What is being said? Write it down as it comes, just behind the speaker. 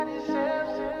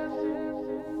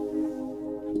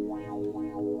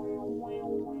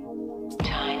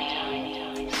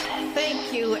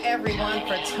everyone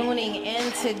for tuning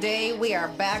in today. We are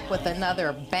back with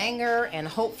another banger, and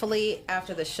hopefully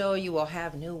after the show you will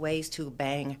have new ways to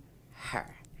bang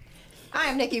her. I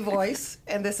am Nikki Voice,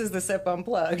 and this is the Sip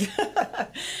Unplugged.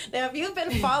 Now, if you've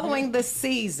been following this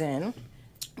season,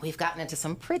 we've gotten into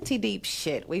some pretty deep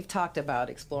shit. We've talked about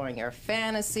exploring your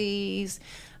fantasies,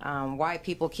 why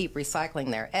people keep recycling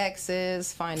their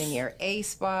exes, finding your A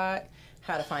spot,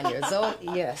 how to find your A-spot.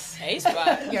 Your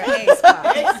A-spot.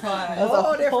 A-spot. A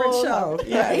whole different show.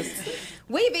 Yes.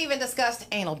 We've even discussed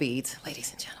anal beads,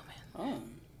 ladies and gentlemen.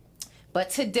 But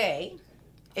today,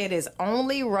 it is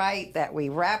only right that we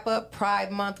wrap up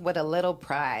Pride Month with a little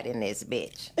pride in this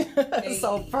bitch.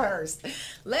 So first,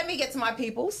 let me get to my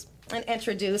peoples and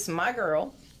introduce my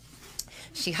girl.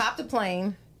 She hopped a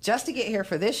plane just to get here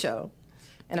for this show.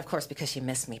 And of course, because she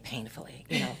missed me painfully,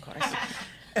 of course.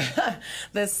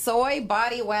 The soy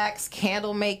body wax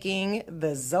candle making,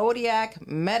 the zodiac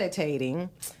meditating,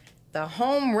 the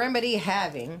home remedy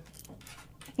having.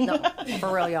 No,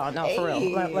 for real, y'all. No, for real.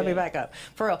 Let me back up.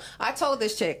 For real. I told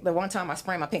this chick the one time I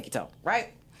sprained my pinky toe,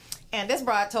 right? And this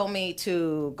broad told me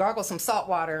to gargle some salt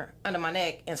water under my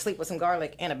neck and sleep with some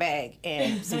garlic in a bag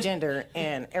and some ginger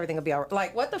and everything will be all right.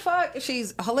 Like, what the fuck?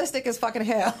 She's holistic as fucking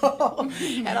hell.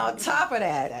 And on top of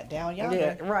that down yonder.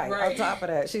 Yeah, right. On top of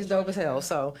that, she's dope as hell.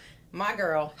 So, my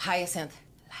girl, Hyacinth,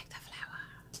 like the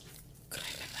flower.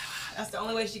 That's the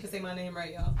only way she can say my name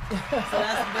right, y'all. So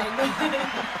that's the thing.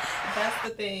 That's the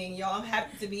thing, y'all. I'm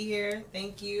happy to be here.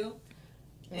 Thank you.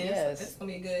 And it's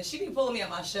gonna be good. She be pulling me on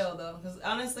my show though, because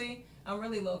honestly, I'm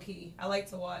really low key. I like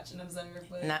to watch and observe,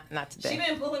 but not today. She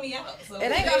been pulling me out. So it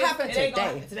ain't gonna happen today.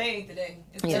 Today ain't the day.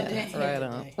 It's today. Right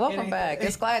on. Welcome back.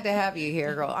 It's glad to have you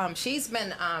here, girl. She's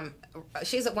been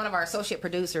she's one of our associate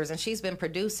producers, and she's been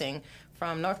producing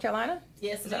from North Carolina.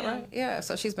 Yes, is that right? Yeah.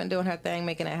 So she's been doing her thing,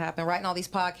 making it happen, writing all these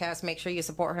podcasts. Make sure you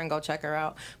support her and go check her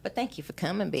out. But thank you for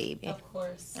coming, baby. Of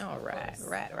course. All right,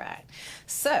 right.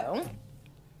 So.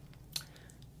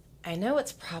 I know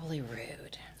it's probably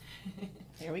rude.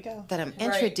 Here we go. That I'm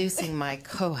introducing my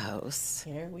co-hosts.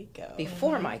 Here we go.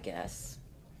 Before my guests.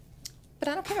 But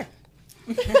I don't care.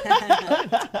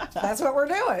 That's what we're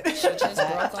doing. She just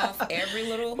broke off every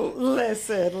little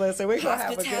listen. We're gonna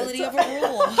have a hospitality of a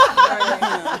rule.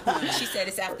 She said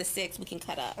it's after 6. We can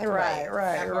cut up.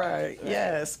 Right.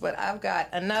 Yes, but I've got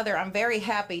another. I'm very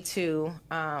happy to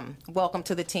welcome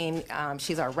to the team.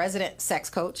 She's our resident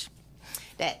sex coach.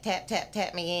 That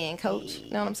tap me in, coach.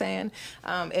 You know what I'm saying?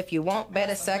 If you want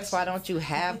better sex, why don't you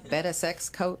have better sex,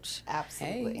 coach?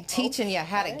 Absolutely. Hey. Teaching you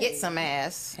how to get some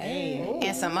ass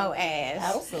and some more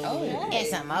ass. Absolutely. And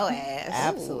some more ass.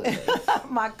 Absolutely.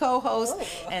 My co-host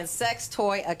and sex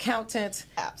toy accountant,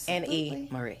 N.E.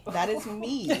 Marie. That is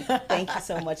me. Thank you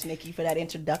so much, Nikki, for that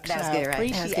introduction. That's good, right?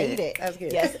 Appreciate it. That's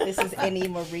good. Yes, this is N.E.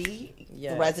 Marie,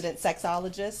 resident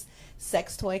sexologist.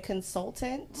 Sex toy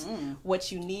consultant.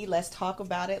 What you need, let's talk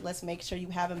about it. Let's make sure you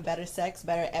having better sex,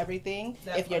 better everything.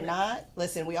 If you're not,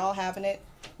 listen, we all having it.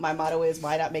 My motto is,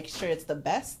 why not make sure it's the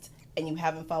best and you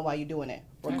having fun while you're doing it,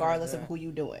 regardless of who you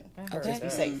doing. Just be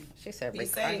safe. She said,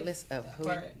 regardless of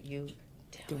who you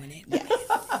doing it. Yes.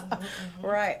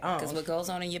 Right. Because what goes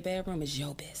on in your bedroom is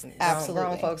your business. Absolutely.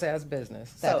 Grown folks has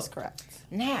business. That is correct.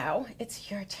 Now it's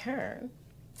your turn.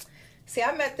 See,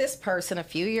 I met this person a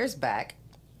few years back.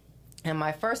 And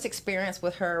my first experience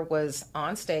with her was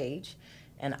on stage,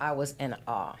 and I was in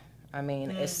awe. I mean,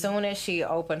 as soon as she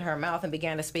opened her mouth and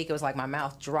began to speak, it was like my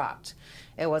mouth dropped.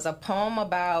 It was a poem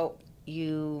about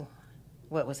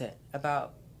what was it?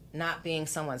 About not being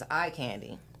someone's eye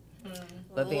candy.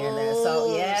 But being there,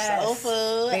 soul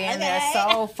food. Being there,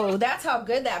 soul food. That's how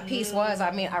good that piece was.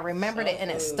 I mean, I remembered it, and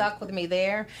it stuck with me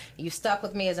there. You stuck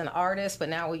with me as an artist, but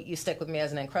now you stick with me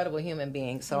as an incredible human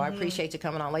being. So I appreciate you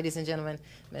coming on, ladies and gentlemen,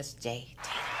 Miss J.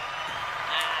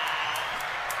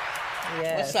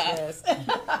 Yes, what's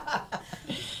up?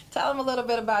 Tell them a little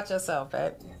bit about yourself,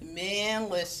 babe. Man,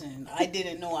 listen, I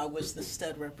didn't know I was the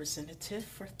stud representative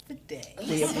for the day.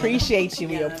 We appreciate you.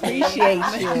 We appreciate you.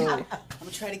 I'm going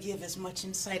to try to give as much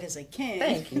insight as I can.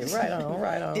 Thank you. Right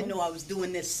on. Didn't know I was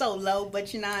doing this solo,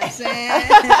 but you know what I'm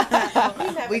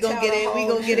saying? we going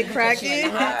to get it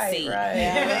cracking.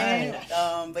 Right.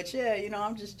 But yeah,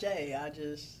 I'm just Jay.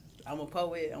 I'm a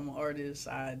poet. I'm an artist.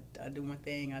 I do my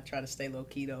thing. I try to stay low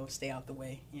key though, stay out the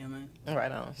way. You know what I mean?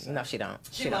 Right on. No, she don't.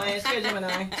 She lying. She a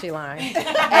Gemini. She lying.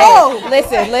 Oh,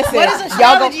 listen. What does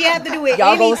astrology have to do with y'all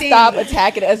anything? gonna stop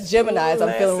attacking us Geminis.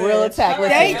 I'm feeling real attacked.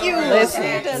 Listen, Thank you. Listen,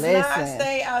 She does not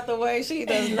stay out the way. She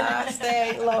does not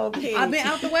stay low key. I've been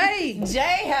out the way. Jay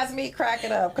has me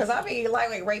cracking up because I be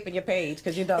lightweight raping your page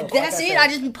because you don't. That's it. I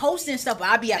just be posting stuff, but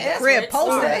I be at the crib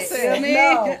posting it. Listen, You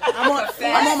know what I mean?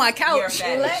 no. I'm on my couch.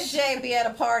 Let Jay be at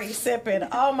a party sipping.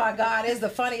 Oh my God, it's the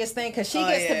funniest thing because she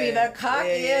gets to be the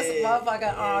cockiest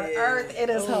motherfucker on earth. It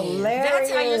is hilarious. That's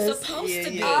how you're supposed to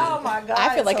be. Oh my God,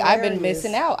 I feel like I've been hilarious.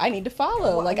 missing out. I need to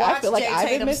follow. Like I Watch feel like Jay I've been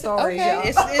Tatum missing. stories,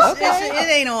 Okay, y'all. It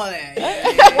ain't all that.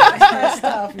 That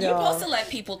stuff, You're y'all. supposed to let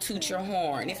people toot your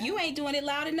horn. If you ain't doing it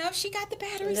loud enough, she got the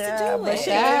batteries Yeah, to do but it. she,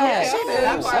 Yeah. she do. Yeah.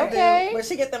 That part Okay. do. But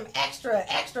she get them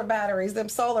extra batteries, them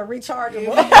solar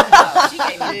rechargeable. Oh, she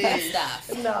gave me good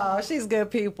stuff. No, she's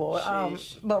good people.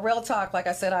 But real talk, like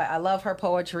I said, I love her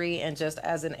poetry, and just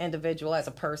as an individual, as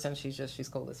a person, she's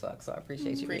cool as fuck. So I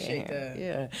appreciate you being here. That.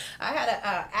 Yeah, I had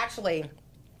actually. I'm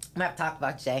gonna have to talk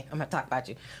about Jay. I'm gonna talk about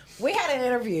you. We had an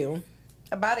interview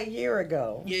about a year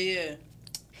ago. Yeah.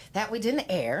 That we didn't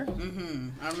air.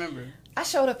 I remember. I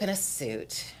showed up in a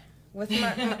suit. With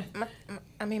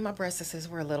my breasts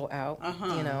were a little out.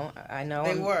 You know, I know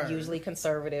They I'm were. usually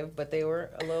conservative, but they were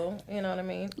a little, you know what I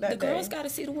mean? The girls got to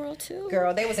see the world too.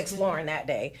 Girl, they was exploring that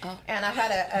day. And I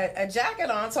had a jacket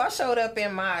on, so I showed up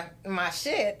in my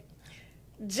shit.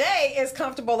 Jay is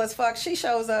comfortable as fuck. She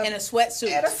shows up In a sweatsuit.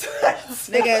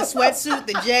 Nigga, Nigga, a sweatsuit,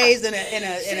 the J's, and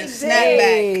a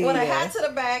snapback. with a hat to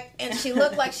the back, and she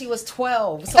looked like she was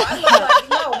 12. So I looked like,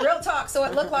 no, real talk. So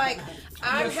it looked like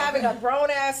I'm having a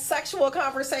grown-ass sexual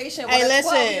conversation with a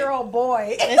 12-year-old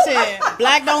boy. Listen,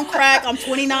 black don't crack. I'm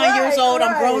 29 years old.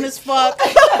 I'm grown as fuck.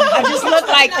 I just look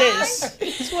like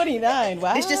this. 29.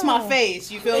 Wow. It's just my face.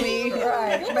 You feel me?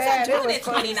 Right, What was man, I it doing was at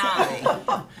funny.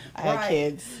 29? I had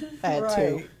kids. I had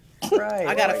two. Right.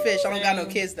 I got a fish. I don't got no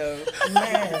kids though.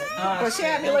 Man. Well, she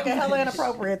had me looking hella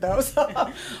inappropriate though. So,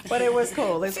 but it was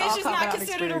cool. It's all Fish is not coming out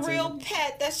considered a experiences. real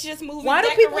pet. That's just moving. Why do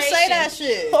people say that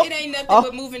shit? It ain't nothing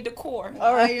but moving decor.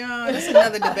 All right. That's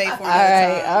another debate for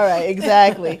another time. All right,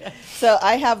 exactly. So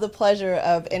I have the pleasure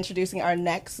of introducing our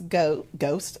next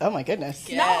ghost. Oh my goodness.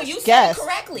 No, you said Guest. it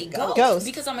correctly. Ghost. Ghost.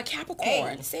 Because I'm a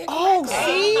Capricorn. Say it Oh,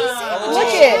 correctly. see?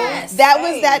 Look Yes. at that.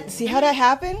 Was that? See how that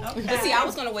happened? But see, I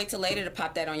was gonna wait till later to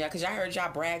pop that on y'all because y'all heard y'all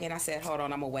bragging. I said, hold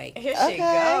on, I'm gonna wait. Here she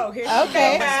go. Here she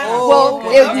Okay. go. Well,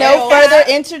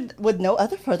 with no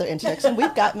other further introduction,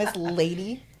 we've got Miss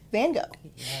Lady Van Gogh.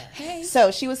 Hey. So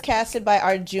she was casted by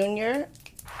our junior.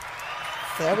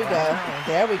 There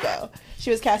we go. She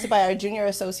was casted by our junior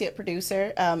associate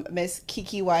producer, Miss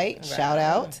Kiki White. Shout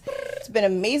out. It's been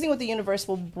amazing what the universe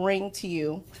will bring to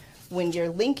you when you're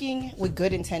linking with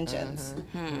good intentions.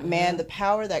 Man, the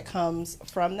power that comes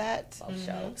from that.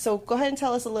 So go ahead and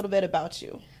tell us a little bit about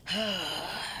you.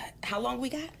 How long we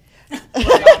got?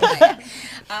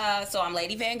 So I'm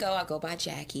Lady Van Gogh. I go by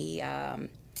Jackie. I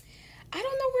don't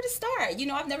know where to start. You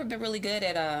know, I've never been really good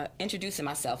at introducing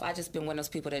myself. I've just been one of those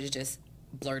people that just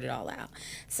blurt it all out.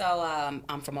 So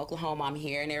I'm from Oklahoma. I'm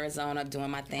here in Arizona doing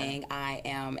my thing. I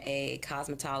am a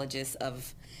cosmetologist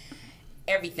of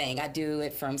everything. I do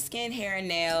it from skin, hair, and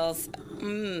nails.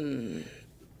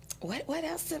 What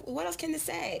else? What else can I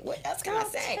say? What else can I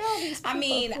say? I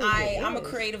mean, I'm a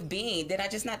creative being. Did I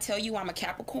just not tell you I'm a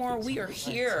Capricorn? We are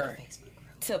here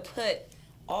to put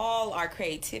all our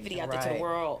creativity out there to the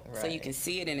world so you can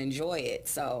see it and enjoy it.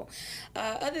 So,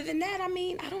 other than that, I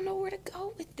mean, I don't know where to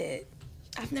go with it.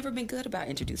 I've never been good about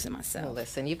introducing myself. Well,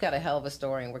 listen, you've got a hell of a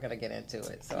story, and we're gonna get into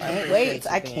it. So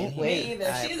I can't wait. Me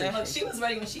either. She was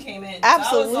ready when she came in.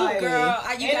 Absolutely. So I was like,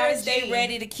 Girl, you gotta stay energy.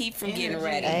 ready to keep from getting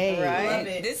ready. Hey. I love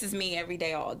it. This is me every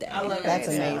day, all day. I love That's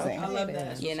that. amazing. I love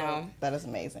that. You know? That is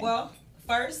amazing. Well,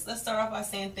 first, let's start off by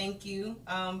saying thank you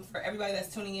for everybody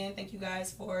that's tuning in. Thank you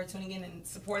guys for tuning in and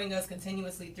supporting us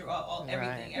continuously through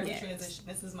everything, every transition.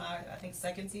 This is my, I think,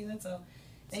 second season, so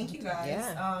thank you guys.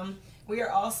 Yeah. We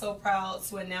are also proud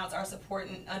to announce our support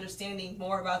and understanding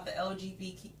more about the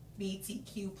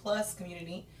LGBTQ plus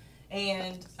community.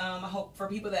 And I hope for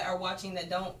people that are watching that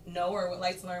don't know or would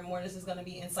like to learn more, this is going to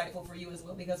be insightful for you as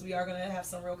well, because we are going to have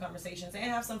some real conversations and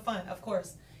have some fun, of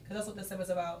course, because that's what this episode is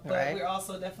about. But we're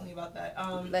also definitely about that.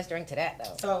 Let's drink to that,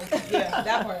 though. So, yeah,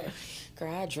 that part.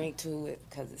 Girl, I drink to it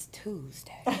because it's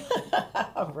Tuesday.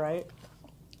 All right.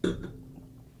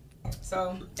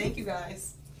 So, thank you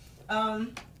guys.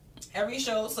 Every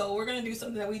show, so we're going to do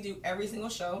something that we do every single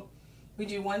show. We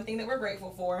do one thing that we're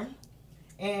grateful for.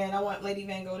 And I want Lady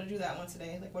Van Gogh to do that one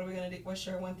today. Like, what are we going to do? What's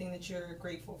your one thing that you're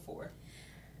grateful for?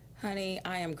 Honey,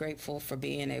 I am grateful for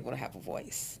being able to have a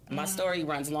voice. My story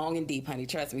runs long and deep, honey,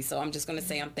 trust me. So I'm just going to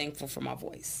say I'm thankful for my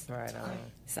voice. Right on.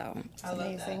 So I love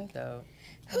amazing. that. Dope.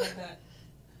 I love that.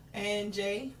 And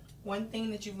Jay, one thing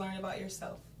that you've learned about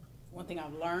yourself? One thing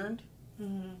I've learned,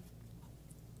 Mm-hmm.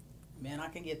 man, I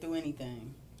can get through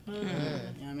anything. Mm-hmm. You know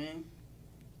what I mean?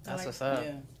 That's what's up.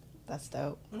 Yeah. That's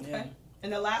dope. Okay. Yeah.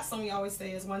 And the last one we always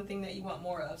say is one thing that you want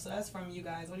more of. So that's from you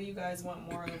guys. What do you guys want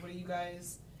more of? What do you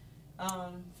guys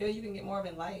feel you can get more of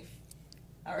in life?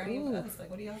 Or any of us?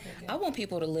 Like, what do y'all think? I want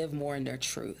people to live more in their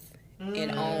truth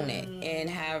and own it and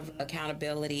have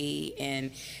accountability and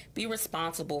be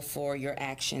responsible for your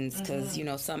actions because, you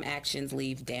know, some actions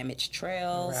leave damaged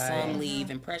trails, some leave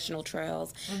impressional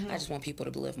trails. I just want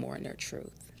people to live more in their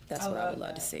truth. That's what I would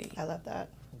love to see. I love that.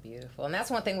 Beautiful. And that's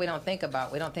one thing we don't think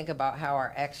about. We don't think about how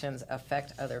our actions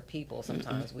affect other people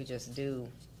sometimes. We just do,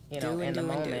 you know, in the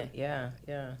moment. Yeah,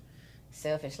 yeah.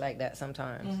 Selfish like that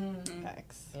sometimes.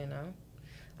 Facts. You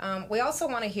know? We also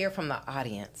want to hear from the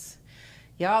audience.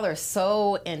 Y'all are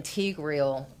so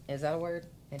integral. Is that a word?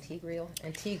 Integral?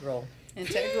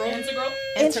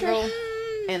 Integral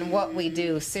in what we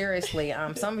do. Seriously.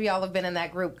 Some of y'all have been in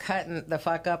that group cutting the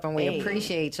fuck up, and we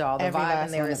appreciate y'all. The vibe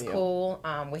in there is cool.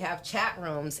 We have chat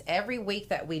rooms every week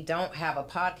that we don't have a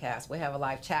podcast. We have a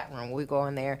live chat room. We go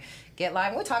in there, get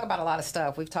live. We talk about a lot of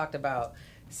stuff. We've talked about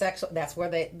sexual. That's where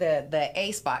the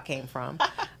A spot came from.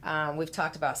 We've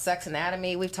talked about sex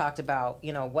anatomy. We've talked about,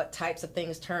 you know, what types of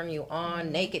things turn you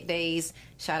on. Naked days.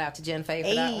 Shout out to Jen Faye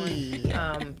for that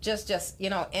one. Just you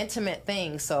know, intimate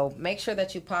things. So make sure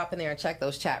that you pop in there and check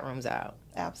those chat rooms out.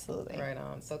 Absolutely. Right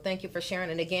on. So thank you for sharing.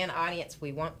 And again, audience,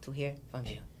 we want to hear from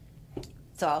you.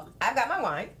 So I've got my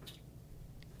wine.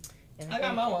 I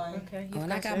got my wine. Okay.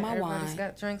 And I got my Everybody's wine.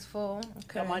 got drinks full.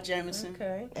 Okay. Got my Jameson.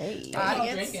 Okay. Hey. What y'all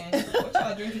Audience. drinking? What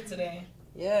y'all drinking today?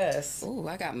 Yes. Ooh,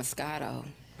 I got Moscato.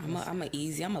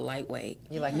 I'm a lightweight.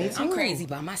 You like Me that? too. I'm crazy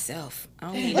by myself. I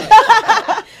don't need She That's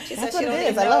said she what don't it need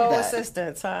is. I love no that.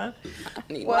 assistance, huh?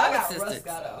 Well, I got assistance.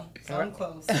 Roscato, so I'm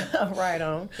close. Right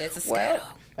on. It's a Well,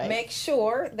 Scotto. Right. make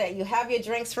sure that you have your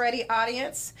drinks ready,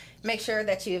 audience. Make sure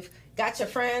that you've got your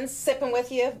friends sipping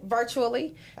with you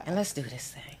virtually. And let's do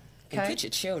this thing. And Okay? put your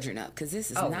children up, because this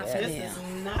is Oh, not yeah. for This them.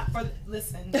 is not for,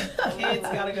 listen, kids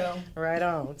gotta go. Right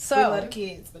on. We So, love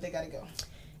kids, but they gotta go.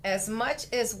 as much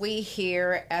as we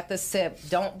here at the SIP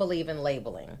don't believe in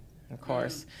labeling, of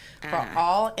course, for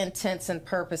all intents and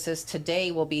purposes, today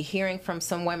we'll be hearing from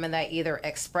some women that either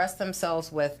express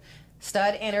themselves with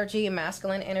stud energy,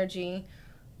 masculine energy.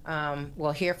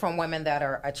 We'll hear from women that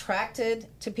are attracted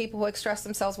to people who express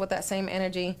themselves with that same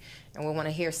energy, and we want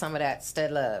to hear some of that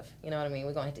stud love. You know what I mean?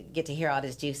 We're going to get to hear all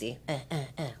this juicy,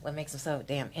 what makes them so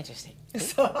damn interesting.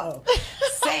 So,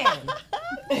 Sam.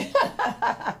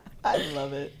 I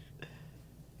love it.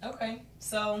 Okay,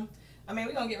 so, I mean,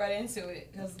 we're gonna get right into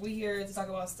it, because we here to talk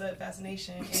about stud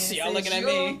fascination. And See, y'all looking at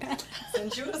me.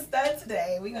 Since you a stud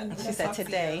today, we're gonna She said talk to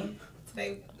today. you.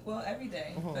 Today, well, every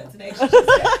day, but today She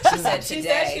said she today.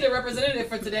 said she the representative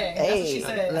for today. That's what she Hey,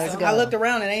 said. let's So- go. I looked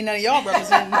around and ain't none of y'all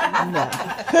representing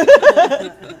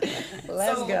nothing.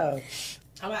 Let's So- go.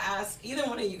 I'm gonna ask either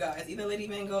one of you guys, either Lady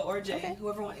Van Gogh or Jay,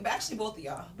 whoever wants, but actually both of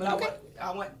y'all. But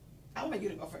I want you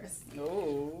to go first.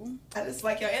 Oh. I just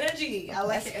like your energy. I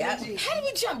like your energy. How do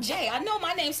you jump J? I know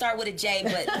my name started with a J,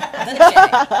 but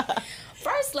the J.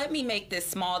 First, let me make this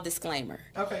small disclaimer.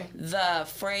 Okay. The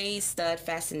phrase stud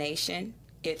fascination,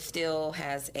 it still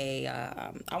has a,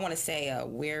 I want to say a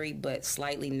wary but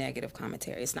slightly negative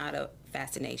commentary. It's not a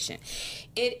fascination.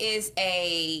 It is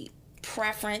a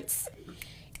preference.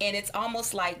 And it's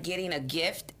almost like getting a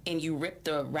gift and you rip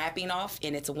the wrapping off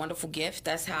and it's a wonderful gift.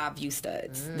 That's how I view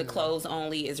studs. The clothes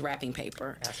only is wrapping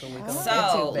paper. That's what we're going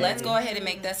So into, let's baby. go ahead and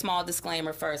make that small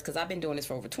disclaimer first, because I've been doing this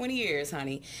for over 20 years,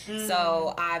 honey.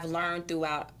 So I've learned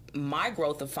throughout my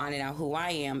growth of finding out who I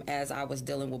am as I was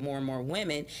dealing with more and more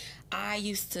women. I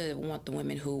used to want the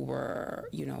women who were,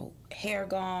 you know, hair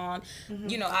gone.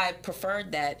 You know, I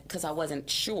preferred that because I wasn't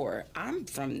sure. I'm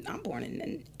born in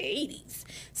the 80s.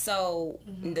 So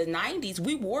in the 90s,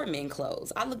 we wore men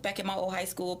clothes. I look back at my old high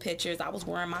school pictures. I was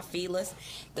wearing my feelers,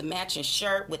 the matching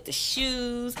shirt with the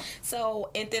shoes. So,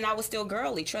 and then I was still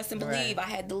girly. Trust and believe. Right. I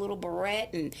had the little barrette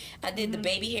and I did the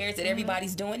baby hairs that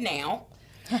everybody's doing now.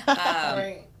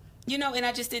 Right. You know, and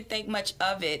I just didn't think much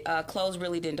of it. Clothes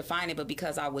really didn't define it, but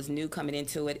because I was new coming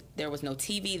into it, there was no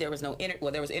TV, there was no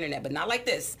there was internet, but not like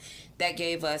this. That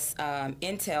gave us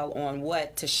intel on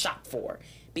what to shop for,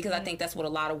 because I think that's what a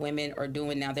lot of women are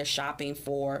doing now. They're shopping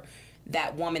for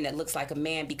that woman that looks like a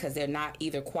man because they're not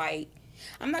either quite.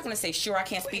 I'm not going to say sure. I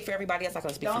can't speak for everybody else. I'm going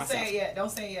to speak for Don't myself. say it yet.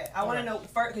 Don't say it yet. I want to know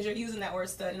first, because you're using that word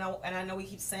stud, and I know we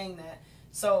keep saying that.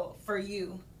 So for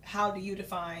you, how do you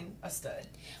define a stud?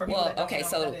 Well, okay,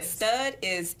 so stud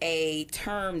is a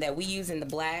term that we use in the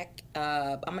black,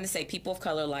 I'm going to say people of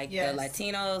color, like the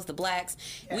Latinos, the blacks.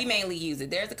 We mainly use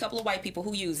it. There's a couple of white people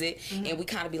who use it, and we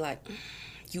kind of be like,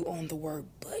 you own the word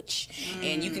butch,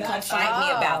 and you can come fight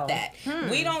me about that.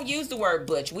 We don't use the word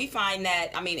butch. We find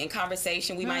that, I mean, in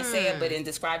conversation we might say it, but in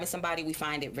describing somebody we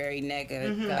find it very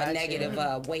negative,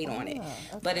 negative weight on it.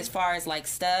 But as far as like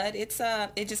stud, it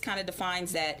just kind of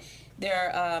defines that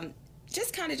they're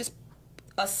just kind of just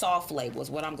a soft label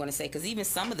is what I'm going to say, because even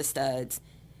some of the studs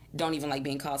don't even like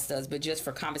being called studs, but just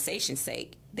for conversation's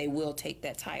sake, they will take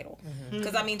that title.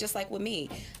 Because I mean, just like with me,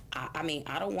 I mean,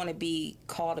 I don't want to be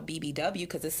called a BBW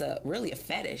because it's really a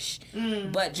fetish.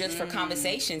 But just for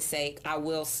conversation's sake, I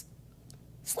will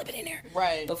slip it in there.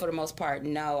 Right. But for the most part,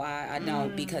 no, I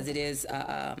don't, because it is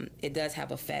it does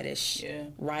have a fetish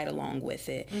right along with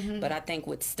it. But I think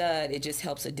with stud, it just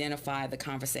helps identify the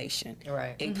conversation.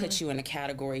 Right. It puts you in a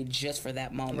category just for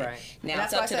that moment. Right. Now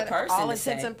it's up to the person all to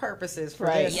intents say. and purposes for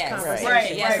this conversation.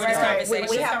 Right.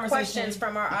 We have questions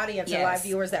from our audience and live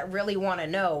viewers that really want to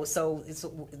know. So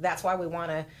that's why we want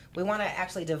to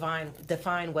actually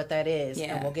define what that is,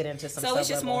 and we'll get into some. So it's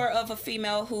just more of a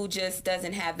female who just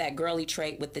doesn't have that girly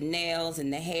trait with the nails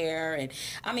and the hair, and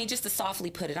I mean, just to softly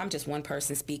put it, I'm just one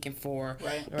person speaking for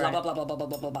blah blah blah blah blah blah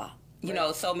blah blah blah. You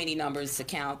know, so many numbers to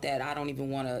count that I don't even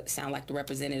want to sound like the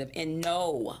representative. And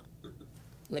no,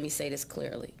 let me say this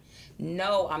clearly.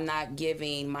 No, I'm not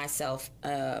giving myself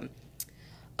a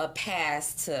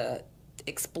pass to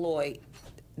exploit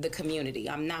the community.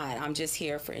 I'm not. I'm just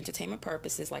here for entertainment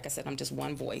purposes. Like I said, I'm just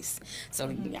one voice. So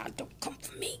y'all don't come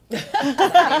for me. I didn't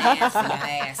ask for y'all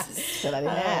asses. So I didn't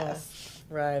ask.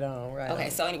 Right on. Okay,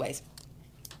 so anyways.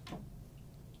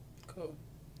 Cool.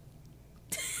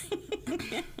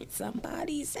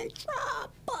 Somebody's in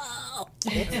trouble.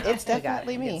 It's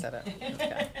definitely me.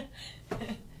 Okay.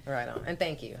 Right on. And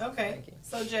thank you. Okay. Thank you.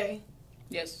 So Jay.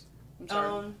 Yes.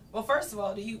 Well, first of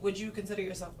all, would you consider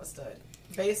yourself a stud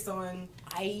based on?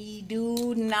 I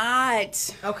do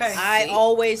not. Okay. I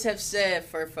always have said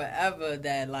for forever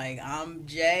that like I'm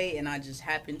Jay and I just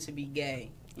happen to be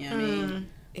gay. You know what I mean?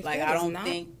 Like I don't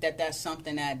think that that's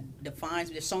something that defines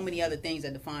me. There's so many other things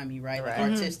that define me, right? Like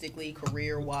artistically,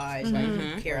 career-wise,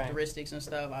 like characteristics and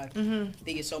stuff. I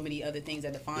think it's so many other things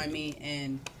that define me.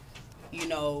 And you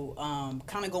know,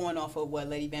 kind of going off of what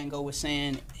Lady Van Gogh was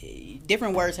saying,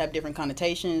 different words have different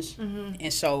connotations.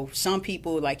 And so some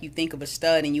people, like, you think of a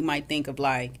stud and you might think of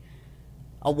like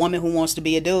a woman who wants to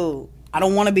be a dude. I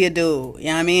don't want to be a dude. You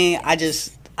know what I mean? I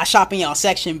shop in y'all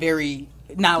section very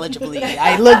knowledgeably.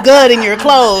 I look good in your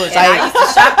clothes. I used to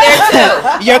shop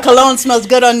there too. Your cologne smells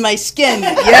good on my skin. You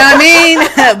know what I mean?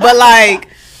 But like,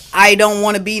 I don't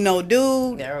want to be no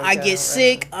dude. I get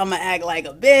sick. I'm gonna act like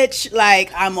a bitch. Like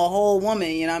I'm a whole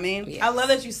woman. You know what I mean? I love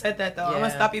that you said that though. I'm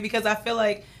gonna stop you because I feel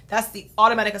like that's the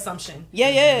automatic assumption.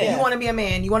 Yeah. You want to be a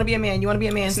man. You want to be a man. You want to be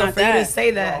a man. It's so not for you that. to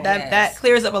say that, that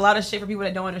clears up a lot of shit for people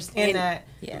that don't understand that.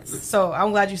 Yes. So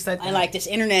I'm glad you said that. And like this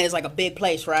internet is like a big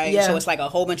place, right? Yeah. So it's like a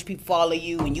whole bunch of people follow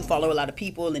you, and you follow a lot of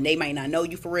people, and they might not know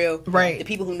you for real. Right. The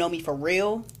people who know me for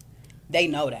real, they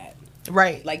know that.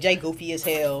 Right. Like Jay goofy as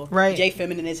hell. Right. Jay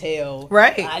feminine as hell.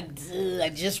 Right. I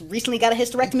just recently got a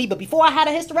hysterectomy, but before I had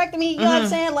a hysterectomy, you know what I'm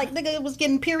saying? Like nigga was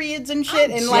getting periods and shit,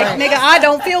 and like nigga, I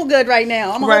don't feel good right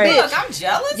now. I'm a whole bitch. Look, I'm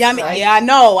jealous. Yeah, I mean, yeah, I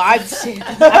know. I threw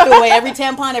away every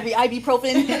tampon, every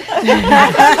ibuprofen. Riding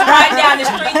down the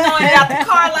street, throwing it out the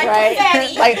car like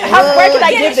confetti. Like, where can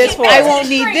I give this for? I won't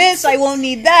need this. I won't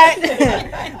need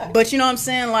that. But you know what I'm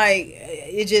saying? Like,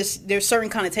 it just, there's certain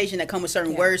connotation that come with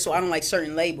certain words, so I don't like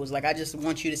certain labels. Like, I just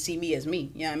want you to see me as me.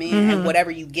 You know what I mean? And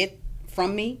whatever you get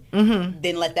from me,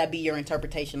 then let that be your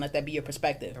interpretation. Let that be your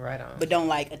perspective. Right on. But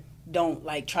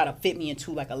don't try to fit me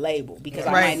into like a label, because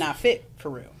I might not fit for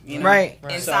real. You know? Right.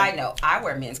 And side note, I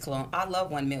wear men's cologne. I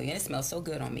love 1 Million. It smells so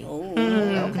good on me.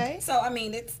 Okay. So I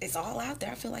mean, it's all out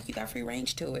there. I feel like you got free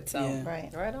range to it. So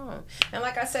Right on. And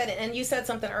like I said, and you said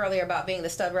something earlier about being the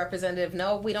stud representative.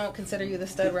 No, we don't consider you the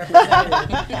stud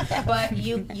representative, but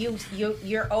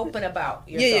you're open about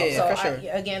yourself. So for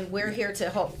sure. Again, we're here to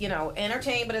help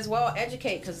entertain, but as well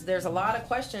educate, because there's a lot of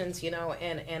questions,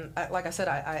 and like I said,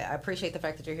 I appreciate the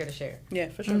fact that you're here to share. Yeah,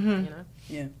 for sure.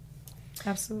 Yeah.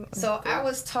 Absolutely. So I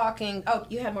was talking. Oh,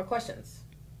 you had more questions.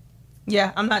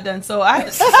 Yeah, I'm not done. So I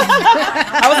was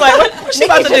like, what's she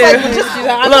about to do?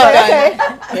 Okay.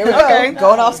 Here we go. Okay.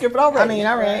 Going off script already. I mean,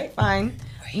 all right, fine.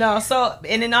 No, so,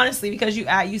 and then honestly, because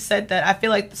you said that, I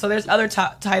feel like, so there's other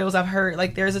titles I've heard.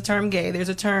 Like, there's a term gay, there's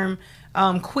a term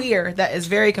queer that is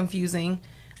very confusing.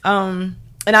 And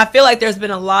I feel like there's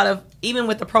been a lot of, even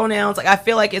with the pronouns, like, I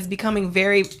feel like it's becoming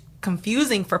very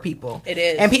confusing for people. It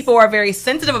is. And people are very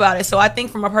sensitive about it. So I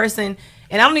think from a person,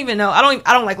 and I don't even know, I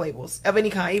don't like labels of any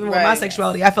kind, even with my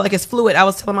sexuality. I feel like it's fluid. I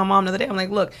was telling my mom the other day, I'm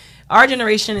like, look, our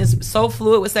generation is so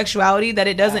fluid with sexuality that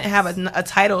it doesn't have a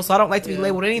title. So I don't like to be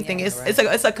labeled anything.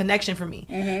 It's a connection for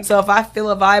me. So if I feel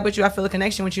a vibe with you, I feel a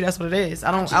connection with you. That's what it is.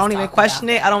 I don't even question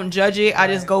it. I don't judge it. I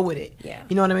just go with it. Yeah.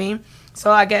 You know what I mean?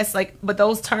 So I guess like, but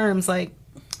those terms, like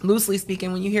loosely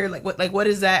speaking, when you hear what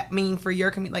does that mean for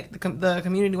your community, like the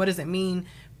community? What does it mean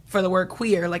for the word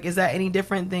queer? Like, is that any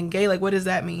different than gay? Like, what does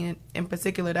that mean in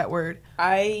particular, that word?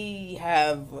 I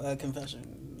have a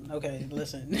confession. Okay,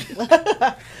 listen.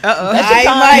 I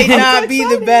might not be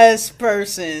the best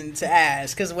person to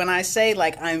ask, because when I say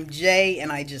like I'm Jay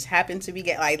and I just happen to be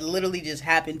gay, I literally just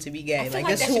happen to be gay. Like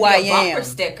that's who I am.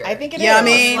 Sticker. I think it is. Yeah, I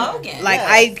mean, slogan. like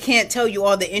I can't tell you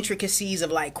all the intricacies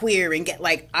of like queer and get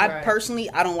like I personally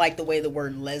I don't like the way the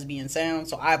word lesbian sounds,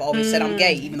 so I've always said I'm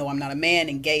gay, even though I'm not a man,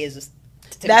 and gay is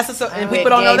and people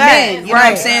don't know that. Men, you know what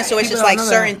I'm saying? So it's just like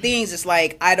certain things. It's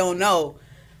like I don't know.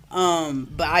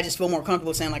 But I just feel more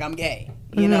comfortable saying like I'm gay,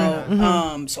 you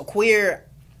know. So queer,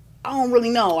 I don't really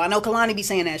know. I know Kalani be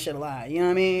saying that shit a lot. You know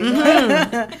what I mean?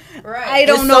 I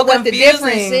don't know what the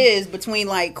difference is between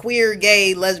like queer,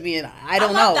 gay, lesbian. I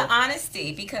don't know. I love the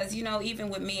honesty, because you know, even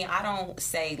with me, I don't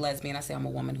say lesbian. I say I'm a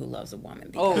woman who loves a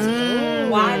woman. Because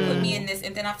why put me in this?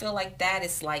 And then I feel like that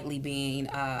is slightly being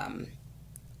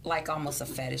like almost a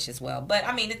fetish as well. But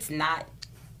I mean, it's not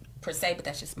per se, but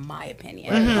that's just my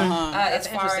opinion. As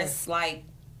far as like,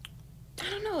 I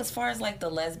don't know, as far as like the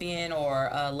lesbian or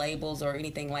labels or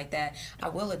anything like that, I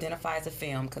will identify as a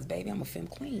femme, because baby, I'm a femme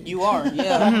queen. You are,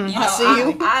 yeah. You know, I see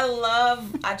you.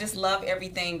 I just love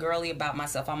everything girly about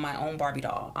myself. I'm my own Barbie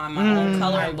doll. I'm my own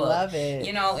coloring book. I love it.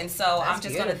 You know, and so I'm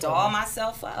just gonna doll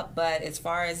myself up. But as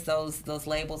far as those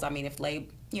labels, I mean, if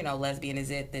lesbian is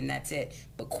it, then that's it.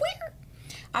 But queer,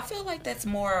 I feel like that's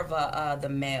more of the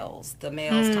males. The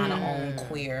males kind of own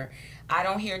queer. I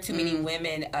don't hear too many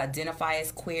women identify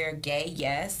as queer. Gay,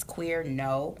 yes. Queer,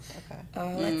 no.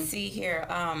 Okay. Let's see here.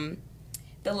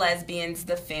 The lesbians,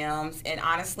 the femmes, and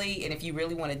honestly, and if you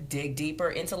really want to dig deeper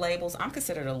into labels, I'm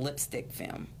considered a lipstick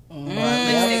femme.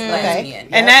 Lipstick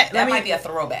lesbian. And that might be a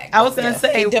throwback. I was going to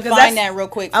say, define that real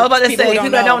quick. I was about to say,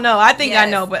 people that don't know. I think I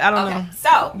know, but I don't know.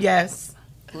 So, yes.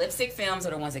 Lipstick films are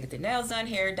the ones that get their nails done,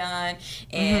 hair done,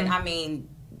 and I mean,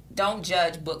 don't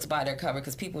judge books by their cover,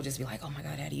 because people just be like, oh my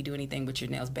God, how do you do anything with your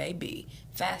nails, baby?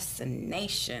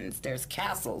 Fascinations, there's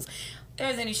castles.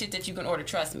 There's any shit that you can order,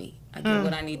 trust me. I get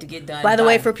what I need to get done. By the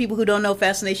way, for people who don't know,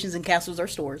 Fascinations and castles are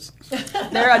stores.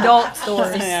 They're adult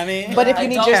stores. I mean, but if you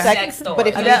need your sex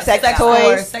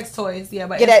toys, yeah,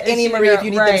 but get at any Marie if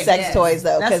you need them sex toys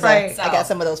though, because I got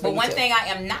some of those for you too. But one thing I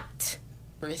am not,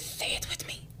 say it with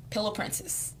me, Pillow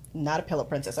Princess. Not a pillow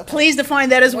princess. Okay. Please define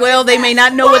that as well. They may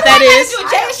not know what that is.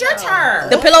 Jay, it's your turn.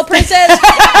 The pillow princess.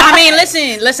 I mean,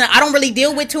 listen. I don't really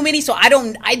deal with too many, so I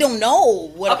don't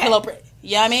know what a pillow princess.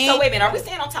 You know what I mean? So wait a minute, are we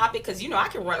staying on topic? Because you know I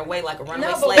can run away like a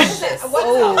runaway slave.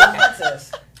 What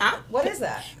princess? Huh? What is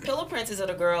that? Pillow princess are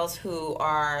the girls who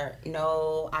are,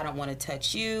 no, I don't want to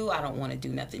touch you. I don't want to do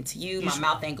nothing to you. My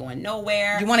mouth ain't going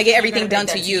nowhere. You want to get everything done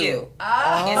to you.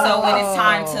 And so when it's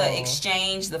time to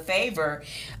exchange the favor,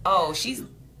 she's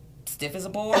stiff as a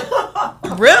board.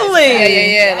 Really? Yeah.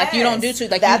 Yes. Like you don't do too.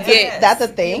 Like that's a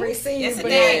thing. It's a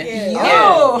thing.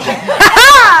 Now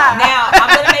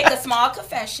I'm gonna make a small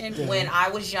confession. When I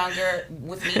was younger,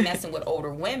 with me messing with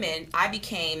older women, I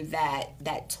became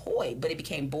that toy, but it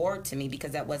became bored to me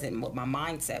because that wasn't what my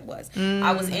mindset was.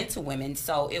 I was into women,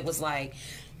 so it was like,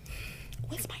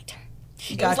 when's my turn?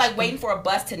 It was like waiting for a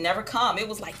bus to never come. It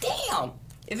was like, damn.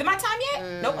 Is it my time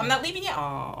yet? Nope, I'm not leaving yet. Oh,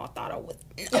 I thought I was.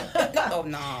 Oh,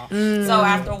 no. So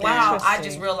after a while, I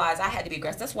just realized I had to be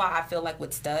aggressive. That's why I feel like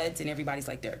with studs and everybody's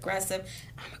like they're aggressive.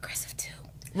 I'm aggressive too.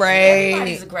 Right.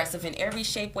 Everybody's aggressive in every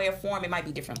shape, way, or form. It might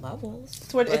be different levels.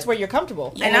 It's where you're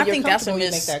comfortable. And I think that's a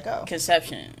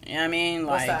misconception. You know what I mean?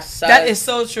 Like that is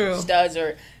so true. Studs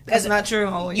are. That's not true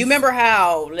always. You remember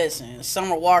how,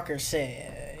 Summer Walker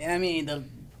said, I mean,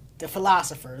 the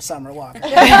philosopher, Summer Walker.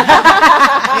 You know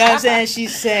what I'm saying? She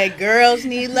said, girls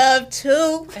need love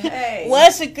too. Hey.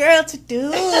 What's a girl to do?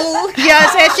 You know what I'm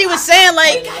saying? She was saying,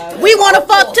 like, we want to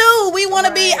fuck too. We want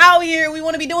to be out here. We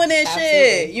want to be doing this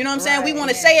shit. You know what I'm saying? We want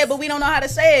to say it, but we don't know how to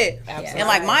say it. Absolutely. And,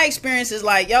 like, my experience is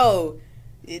like, yo,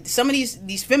 some of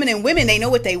these feminine women, they know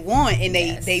what they want, and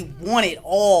they want it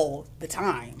all the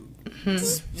time.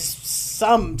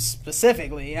 Some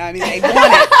specifically. I mean, they want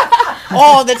it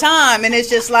all the time, and it's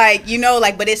just like, you know,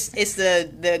 like, but it's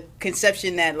the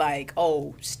conception that like,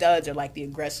 oh, studs are like the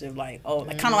aggressive, like, oh,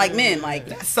 like, kind of like men, like,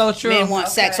 that's so true. Men want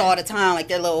sex all the time, like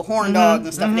they're little horn dogs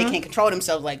and stuff, and they can't control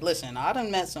themselves. Like, listen, I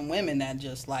done met some women that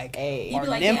just like, you be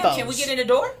like, yeah, can we get in the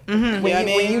door? When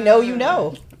you know, you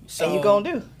know, so and you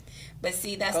gonna do. But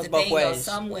see, that's the thing, though.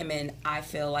 Some women, I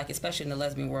feel like, especially in the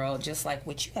lesbian world, just like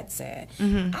what you had said,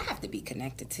 I have to be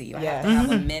connected to you. I have to have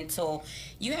a mental.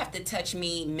 You have to touch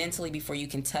me mentally before you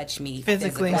can touch me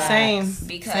physically. Same.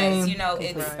 Because you know,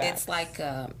 it's like.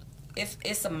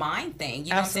 It's a mind thing.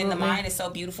 You know what I'm saying? The mind is so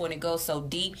beautiful and it goes so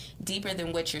deeper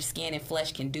than what your skin and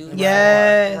flesh can do.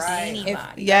 Yes.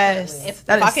 Anybody. If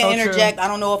I can interject, I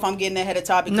don't know if I'm getting ahead of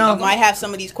topic. No. You might have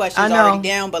some of these questions already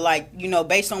down, but like, you know,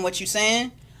 based on what you're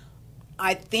saying,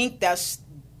 I think that's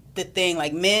the thing.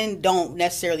 Like, men don't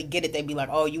necessarily get it. They be like,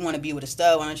 oh, you want to be with a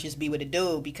stud, why don't you just be with a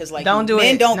dude? Because like,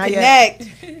 men don't connect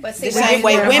the same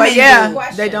way women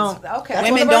do. They don't. Okay.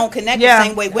 Women don't connect the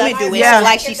same way women do. And so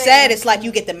like she said, it's like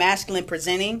you get the masculine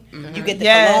presenting, you get the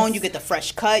cologne, you get the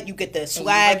fresh cut, you get the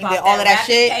swag, you get all of that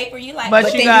shit. Paper, but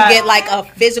then you get like a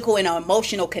physical and an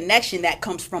emotional connection that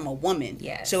comes from a woman.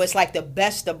 So it's like the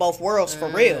best of both worlds for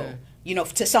real. You know,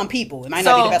 to some people. It might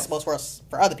not be the best of both worlds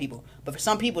for other people. But for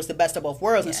some people, it's the best of both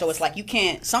worlds. And so it's like you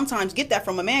can't sometimes get that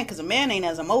from a man because a man ain't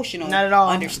as emotional, not at all,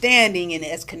 understanding, and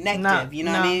as connective. You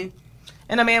know what I mean?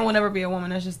 And a man will never be a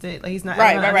woman. That's just it. Like, he's not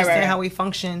ever understand how we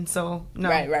function. So, no.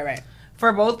 Right.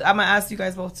 For both, I'm going to ask you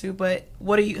guys both too. But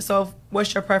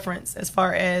what's your preference as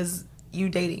far as you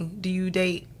dating? Do you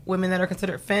date women that are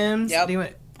considered femmes?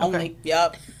 Yep. Only.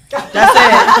 Yep. That's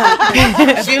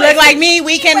it. If you look like me,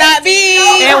 we cannot be.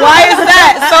 And why is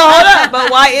that? So hold up,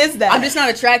 but why is that? I'm just not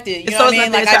attracted. You know what I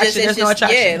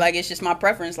mean? Like, it's just my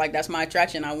preference. Like, that's my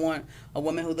attraction. I want a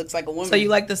woman who looks like a woman. So you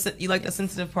like the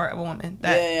sensitive part of a woman.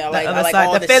 I like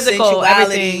all the physical,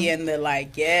 sensuality, everything. And the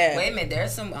like. Wait a minute,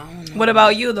 there's some. What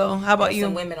about you though? How about you?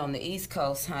 Some women on the East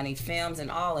Coast, honey, films and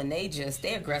all, and they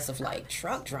aggressive like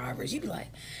truck drivers. You be like,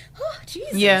 oh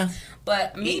Jesus. Yeah.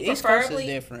 But me, preferably,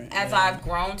 as I've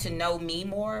grown to know me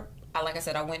more, like I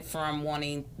said, I went from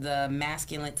wanting the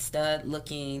masculine stud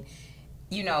looking,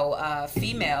 you know,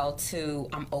 female to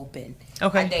I'm open.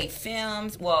 Okay. I date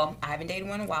films. Well, I haven't dated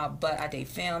one in a while, but I date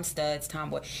films, studs,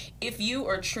 tomboy. If you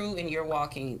are true and you're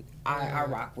walking, I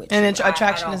rock with you. And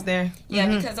attraction is there.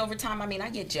 Yeah, because over time, I mean,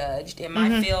 I get judged. In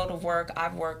my field of work,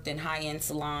 I've worked in high-end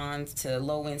salons to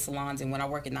low-end salons, and when I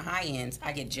work in the high-ends,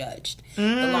 I get judged.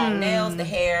 The long nails, the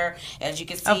hair, as you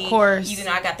can see. Of course. Even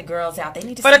though I got the girls out, they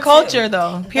need to for see the culture, too.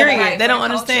 Though. Period. Right, they don't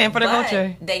understand for the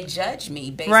culture. They judge me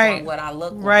based on what I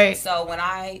look like. So when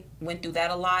I went through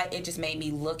that a lot, it just made me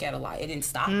look at a lot. It didn't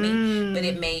stop me, but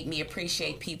it made me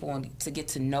appreciate people and to get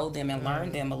to know them and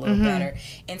learn them a little better.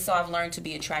 And so I've learned to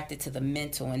be attracted to the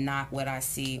mental and not what I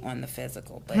see on the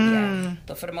physical. But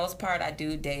but for the most part, I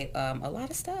do date a lot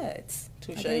of studs.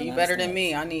 Touche, you better than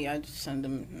me. I just send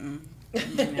them.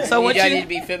 So what you need to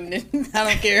be feminine. I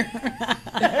don't care.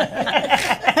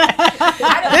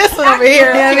 This one over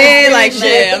here. I mean, like,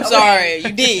 shit. I'm sorry.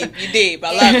 You deep.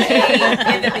 I love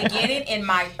it. In the beginning, in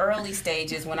my early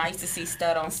stages, when I used to see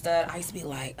stud on stud, I used to be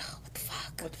like, oh, what the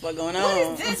fuck? What the fuck going on?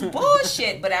 What is this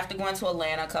bullshit? But after going to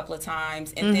Atlanta a couple of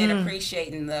times and then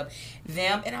appreciating them,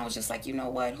 and I was just like, you know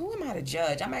what? Who am I to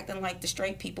judge? I'm acting like the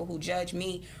straight people who judge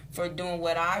me for doing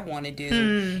what I want to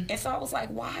do. And so I was like,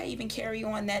 why even carry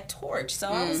on that torch? So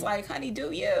I was like, honey,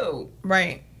 do you?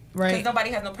 Right. Because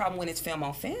nobody has no problem when it's film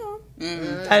on film.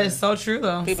 That is so true,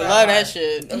 though. People love that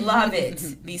shit. Love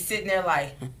it. Be sitting there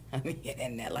like,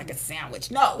 in there like a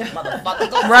sandwich. No, motherfucker.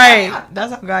 Go right.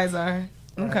 That's how guys are.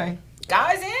 Okay.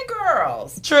 Guys and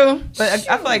girls. True. But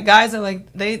I feel like guys are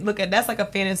like, they look at, that's like a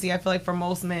fantasy, I feel like, for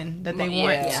most men, that they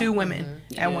want two women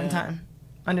at one time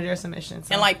under their submission.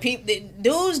 So. And like,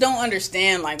 dudes don't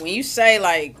understand, like, when you say,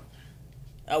 like,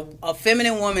 a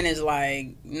feminine woman is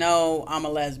like, no, I'm a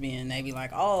lesbian. They be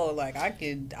like, oh, like, I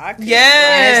could. Yes.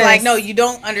 And it's like, no, you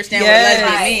don't understand what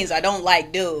lesbian means. I don't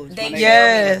like dudes. They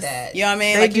that. You know what I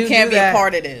mean? Like, you can't be a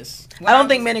part of this. I don't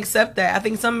think men accept that. I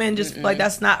think some men just like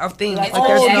that's not a thing. Like,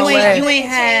 there's no way. You ain't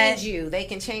had you. They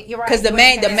can change. You're right. Because the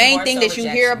main thing that you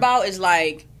hear about is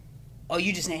like, oh,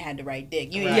 you just ain't had the right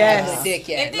dick. You ain't had the dick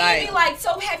yet. And then you be like,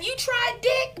 so have you tried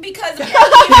dick? Because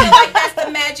apparently you feel like that's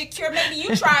the magic cure. Maybe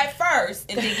you try it first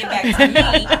and then get back to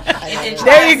me. And then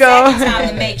try a second time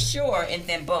to make sure, and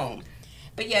then boom.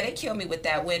 But yeah, they kill me with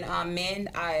that. When men,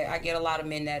 I get a lot of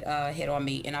men that hit on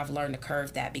me, and I've learned to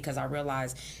curve that because I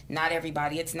realize not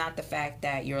everybody, it's not the fact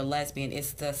that you're a lesbian,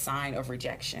 it's the sign of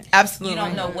rejection. Absolutely. You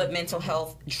don't know what mental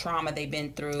health trauma they've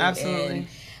been through. Absolutely.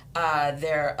 And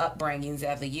their upbringings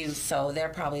as a youth, so they're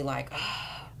probably like,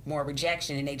 oh, more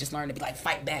rejection, and they just learn to be like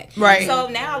fight back. Right. So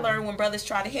now I learn when brothers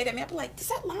try to hit at me, I be like, does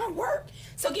that line work?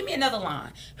 So give me another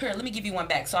line. Here, let me give you one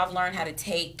back. So I've learned how to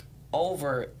take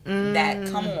over that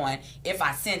come on if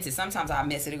I sense it. Sometimes I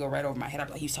miss it. It go right over my head. I'm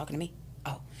like, he was talking to me?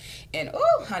 Oh. And,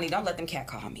 oh, honey, don't let them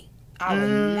catcall me. I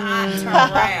will not turn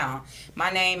around.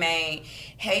 My name ain't,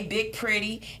 hey, big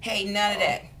pretty. Hey, none of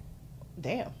that.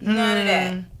 Damn. None of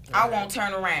that. I won't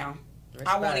turn around.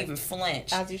 I won't even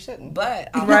flinch. As you shouldn't. But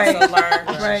I've also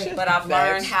learned, but I've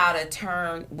learned how to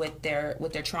turn what they're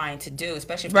trying to do,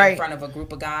 especially if they're in front of a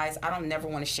group of guys. I don't never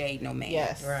want to shade no man.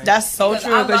 Yes. Right. That's so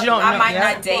true, because you don't know. I might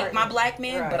not date my black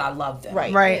men, but I love them.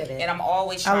 Right. And I'm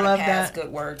always trying to pass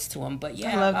good words to them. But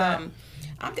yeah, I love that.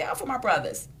 I'm down for my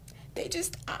brothers. They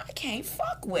just, I can't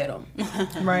fuck with them.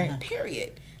 Right.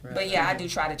 Period. Right. But yeah, I do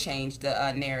try to change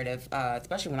the narrative,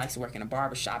 especially when I used to work in a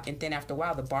barber shop. And then after a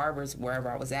while, the barbers, wherever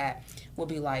I was at, would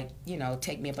be like, you know,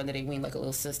 take me up under their wing like a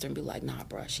little sister and be like, nah,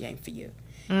 bruh, she ain't for you.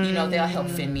 You know, they'll help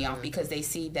fend me off because they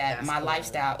see that my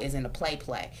lifestyle isn't a play,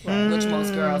 which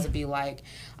most girls would be like,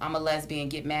 I'm a lesbian,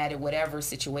 get mad at whatever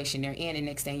situation they're in, and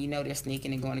next thing you know, they're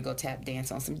sneaking and going to go tap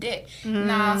dance on some dick.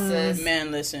 Nah, sis.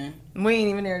 Man, listen. We ain't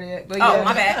even there yet. But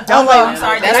my bad. Don't I'm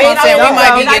sorry. That's what I'm saying. We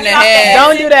might be getting ahead.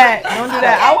 Don't do that. Don't do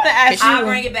that. I want to ask you. I'll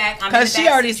bring it back. Because she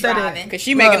already said it. Because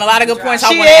she making a lot of good points.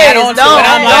 I She want to add is. on to it.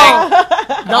 I'm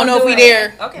like, I don't know if we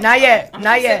there. Okay. Not yet. I'm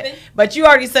Not yet. sipping. But you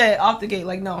already said off the gate,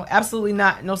 like, no, absolutely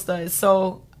not. No studs.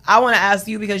 So I want to ask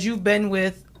you, because you've been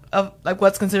with like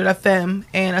what's considered a femme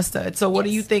and a stud. So what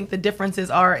do you think the differences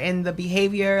are in the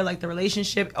behavior, like the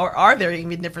relationship, or are there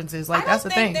even differences? Like, that's the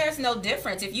thing. There's no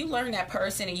difference. If you learn that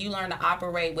person and you learn to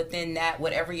operate within that,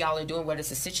 whatever y'all are doing, whether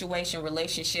it's a situation,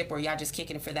 relationship, or y'all just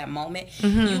kicking it for that moment,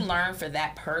 you learn for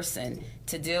that person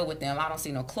to deal with them. I don't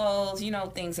see no clothes, you know,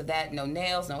 things of that, no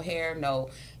nails, no hair, no,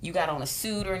 you got on a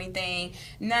suit or anything.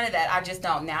 None of that. I just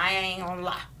don't. Now, I ain't gonna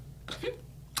lie.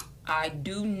 I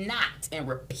do not, and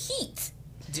repeat,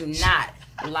 do not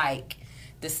like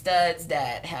the studs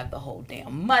that have the whole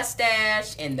damn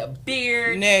mustache and the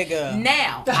beard. Nigga.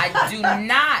 Now, I do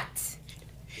not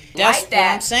That's like that,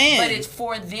 what I'm saying. but it's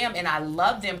for them, and I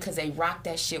love them because they rock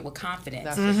that shit with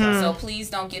confidence. So please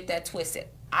don't get that twisted.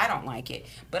 I don't like it,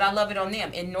 but I love it on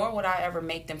them, and nor would I ever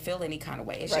make them feel any kind of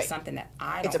way. It's just something that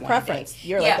I don't. It's a want preference. To date.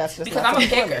 You're like, that's just because I'm a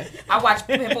picker. I watch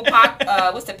Pimple Pop.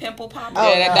 What's the Pimple Pop? Oh,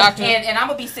 that doctor. And I'm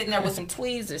gonna be sitting there with some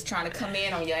tweezers trying to come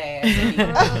in on your ass.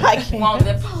 And you want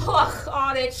to pluck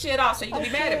all that shit off, so you can be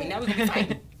mad at me. Now we can be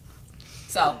fighting.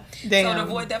 So to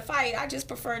avoid that fight, I just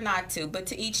prefer not to. But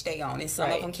to each their own. And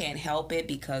some of them can't help it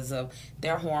because of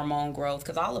their hormone growth.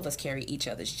 Because all of us carry each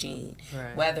other's gene.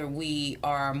 Right. Whether we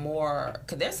are more...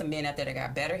 Because there's some men out there that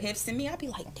got better hips than me. I'd be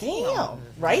like, damn.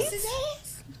 Right?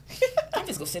 I'm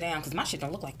just going to sit down because my shit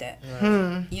don't look like that.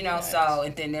 Right. You know, so...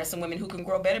 And then there's some women who can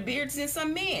grow better beards than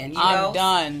some men. You know? I'm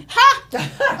done.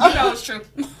 Ha! You know it's true.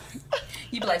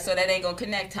 You be like, so that ain't gonna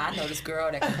connect. I know this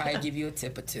girl that can probably give you a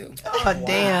tip or two. Oh,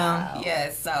 damn. Yeah,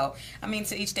 so I mean,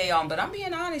 to each their own. But I'm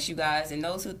being honest, you guys, and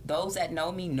those that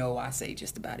know me know I say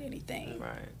just about anything.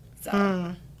 Right.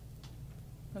 So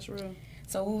that's real.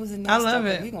 So what was the next I love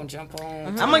it. We gonna jump on.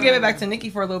 I'm gonna give it back to Nikki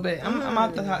for a little bit. I'm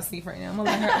out the hot seat right now. I'm gonna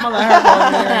let her go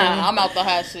over there. I'm out the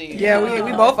hot seat. Yeah,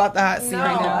 we both out the hot seat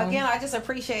right now. Again, I just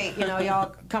appreciate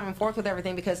y'all coming forth with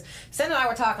everything, because Cindy and I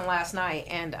were talking last night,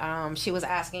 and she was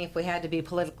asking if we had to be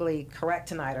politically correct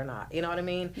tonight or not. You know what I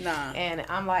mean? Nah. And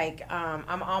I'm like,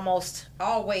 I'm almost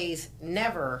always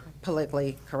never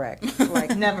politically correct.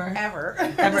 Like never, ever,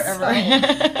 ever. So,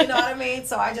 you know what I mean?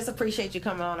 So I just appreciate you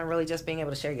coming on and really just being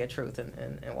able to share your truth and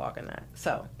walk in that.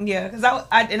 So yeah, because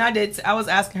I was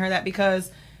asking her that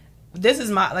because this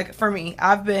is my, like, for me,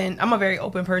 I'm a very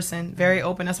open person, very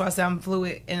open. That's why I say I'm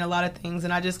fluid in a lot of things,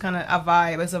 and I just kind of, I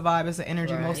vibe. It's a vibe. It's an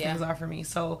energy. Right. Most things are for me.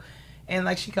 So, and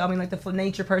like she called me like the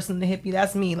nature person, the hippie.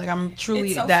 That's me. Like, I'm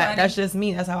truly so that. Funny. That's just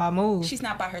me. That's how I move. She's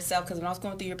not by herself, because when I was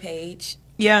going through your page.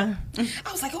 Yeah.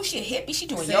 I was like, oh, she a hippie. She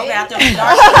doing yoga out there in the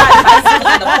dark.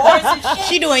 In the forest and shit.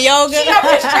 She doing yoga. She out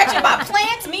there stretching by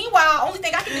plants. Meanwhile, only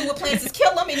thing I can do with plants is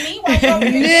kill them. And meanwhile,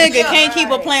 nigga can't keep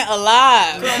a plant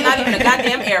alive. Girl, not even a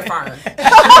goddamn air fern.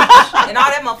 And all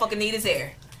that motherfucker need is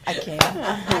air. I can't.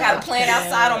 I got a plant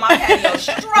outside on my patio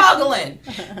struggling.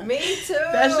 Me too.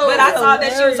 But I thought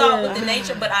that she was all with the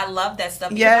nature. But I love that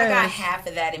stuff because I got half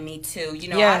of that in me too. You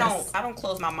know, I don't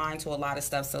close my mind to a lot of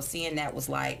stuff. So seeing that was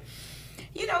like,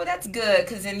 you know, that's good,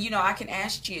 because then, you know, I can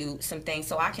ask you some things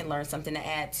so I can learn something to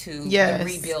add to the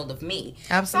rebuild of me.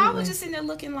 Absolutely. So I was just sitting there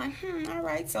looking like, all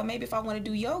right, so maybe if I want to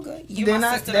do yoga,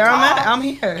 I'm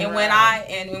here. And when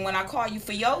I call you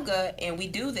for yoga and we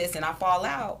do this and I fall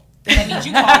out, that means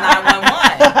you call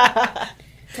 911.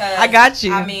 I got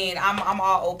you. I mean, I'm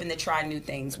all open to try new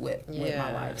things with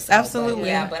my life. So, Absolutely.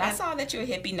 But I saw that you're a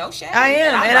hippie. No shade. I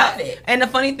am, and I love it. And the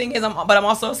funny thing is, I'm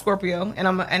also a Scorpio, and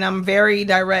I'm very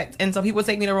direct, and so people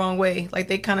take me the wrong way. Like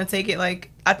they kind of take it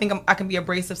like I think I can be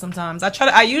abrasive sometimes.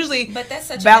 I usually but that's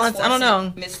such balance. A I don't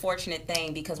know, misfortunate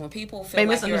thing because when people feel they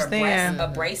like you're misunderstand.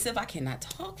 abrasive, I cannot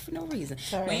talk for no reason.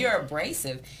 Sorry. When you're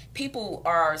abrasive, people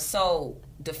are so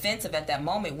defensive at that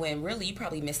moment when really you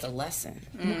probably missed a lesson,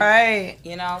 right?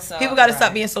 You know, so people got to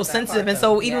stop being so sensitive. And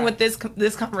so even with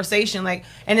this conversation, like,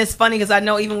 and it's funny because I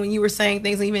know even when you were saying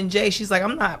things, and even Jay, she's like,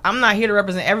 I'm not here to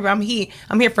represent everybody.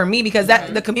 I'm here for me because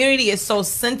that the community is so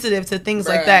sensitive to things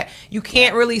like that. You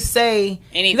can't really say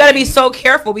anything. You got to be so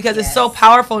careful because it's so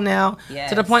powerful now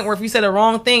to the point where if you say the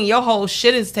wrong thing, your whole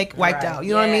shit is wiped out.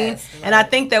 You know what I mean? And I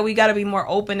think that we got to be more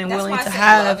open and willing to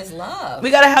have. Love is love.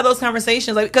 We got to have those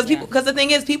conversations, like because the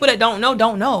thing is, people that don't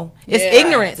know. It's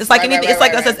ignorance. It's like anything. It's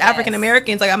like us as African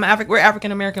Americans. Like we're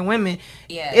African American women.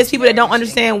 It's people that don't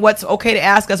understand what's okay to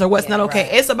ask us or what's not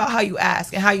okay. It's about how you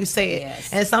ask and how you say it.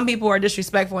 And some people are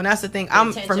disrespectful, and that's the thing.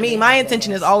 For me, my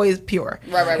intention is always pure.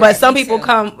 But some people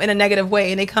come in a negative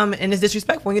way, and they come and it's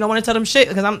disrespectful. And you don't want to tell them shit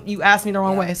because you asked me the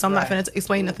wrong way, so I'm not going to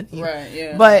explain nothing to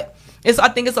you. But I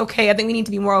think it's okay. I think we need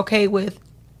to be more okay with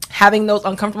having those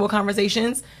uncomfortable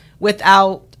conversations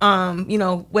without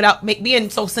being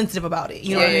so sensitive about it.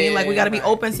 You know what I mean? Like we got to be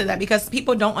open to that because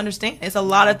people don't understand. It's a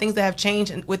lot of things that have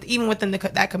changed even within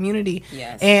that community.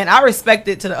 And I respect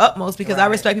it to the utmost because I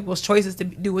respect people's choices to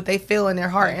do what they feel in their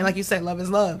heart. And like you said, love is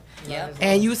love.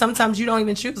 And sometimes you don't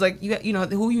even choose. Like you know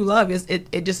who you love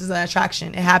it just is an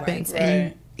attraction. It happens.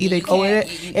 And you either go with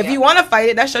it. If you want to fight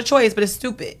it, that's your choice. But it's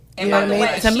stupid. And you know by the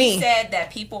way, to me, she said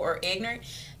that people are ignorant.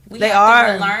 We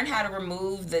have to learn how to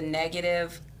remove the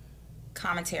negative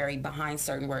commentary behind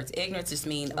certain words. Ignorance just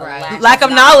means a lack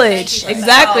of knowledge.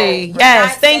 Exactly.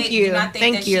 Yes. Thank you.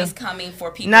 Thank you. She's coming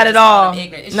for people. Not at all.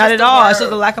 Not at all. It's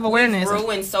just a lack of awareness. We've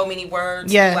ruined so many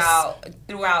words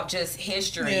throughout just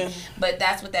history. But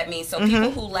that's what that means. So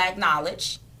people who lack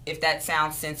knowledge, if that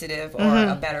sounds sensitive or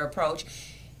a better approach,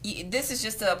 this is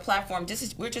just a platform.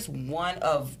 We're just one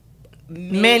of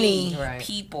many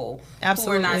people who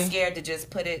are not scared to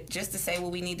just to say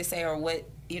what we need to say or what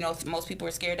most people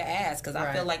are scared to ask because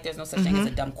I feel like there's no such thing as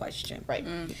a dumb question.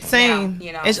 Same.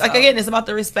 Now, it's like again, it's about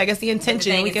the respect. It's the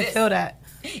intention. We can feel that.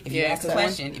 If you ask a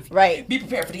question, be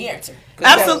prepared for the answer.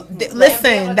 Absolutely.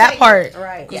 Listen, that part.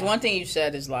 Because one thing you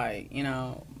said is like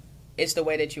it's the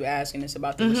way that you ask and it's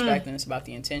about the respect and it's about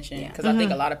the intention. Because I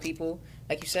think a lot of people,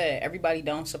 like you said, everybody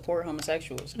don't support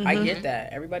homosexuals. I get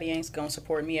that. Everybody ain't gonna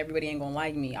support me. Everybody ain't gonna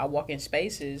like me. I walk in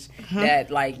spaces that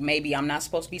like maybe I'm not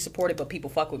supposed to be supported, but people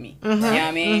fuck with me. You know what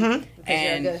I mean?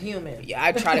 And you're a good human. Yeah,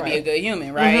 I try to be a good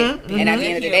human, right? And at the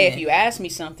end of the day, if you ask me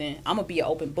something, I'm gonna be an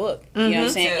open book. You know what I'm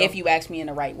saying? If you ask me in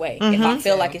the right way. If I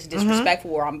feel like it's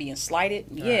disrespectful or I'm being slighted,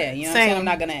 you know what I'm saying? I'm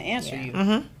not gonna answer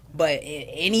you. But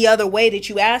any other way that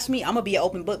you ask me, I'm going to be an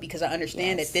open book because I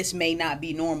understand that this may not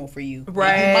be normal for you.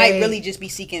 Right. You might really just be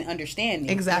seeking understanding.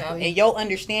 Exactly. And your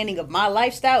understanding of my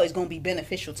lifestyle is going to be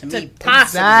beneficial to me.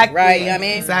 Possibly. Right? You know what I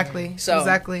mean? Exactly. So,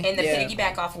 exactly. And to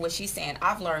piggyback off of what she's saying,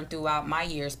 I've learned throughout my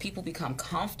years, people become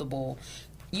comfortable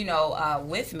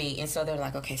with me, and so they're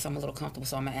like, okay, so I'm a little comfortable,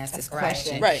 so I'm gonna ask this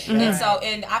question, right?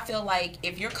 And I feel like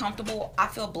if you're comfortable, I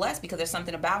feel blessed because there's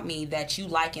something about me that you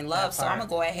like and love, so I'm gonna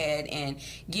go ahead and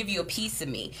give you a piece of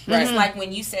me. Just like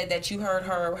when you said that you heard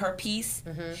her piece,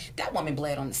 that woman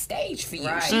bled on the stage for you.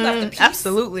 She left a piece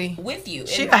with you.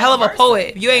 She's a hell of a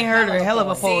poet. If you ain't heard her, hell of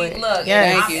a poet. See, look,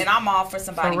 and I'm all for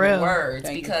somebody with words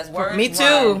because words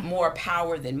run more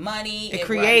power than money. It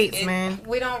creates, man.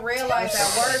 We don't realize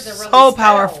that words are really so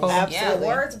powerful. Absolutely. Yeah, the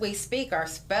words we speak are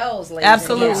spells, ladies.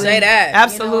 Absolutely. Say that.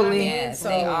 Absolutely. Yes, so,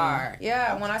 they are.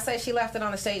 Yeah, when I say she left it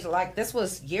on the stage, like this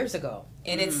was years ago.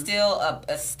 And it's still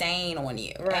a stain on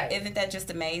you. Right. Isn't that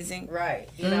just amazing? Right.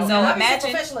 You know, so I'm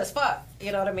superficial as fuck.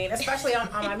 You know what I mean? Especially on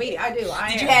my media. I do.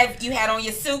 Did you had on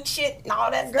your suit shit and all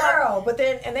that stuff? Girl, but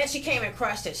then she came and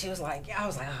crushed it. She was like, I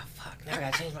was like, oh fuck, now I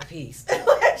gotta change my piece.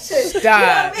 Stop. You know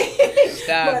what I mean?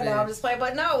 Stop. But no, I'm just playing.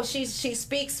 But no, she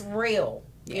speaks real.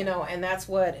 You know, and that's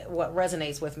what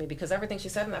resonates with me because everything she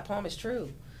said in that poem is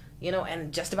true. You know,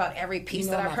 and just about every piece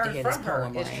that I've heard from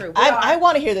her is true. I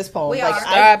want to hear this poem. We like, are.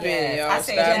 Stop it, y'all.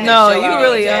 Stop. No, you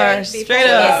really are. Straight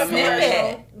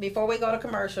up. Before we go to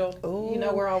commercial, you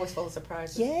know we're always full of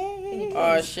surprises. Yay.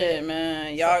 Oh, shit,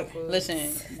 man. Y'all,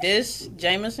 listen, this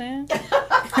Jameson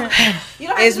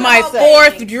is my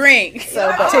fourth drink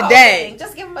today.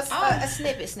 Just give him a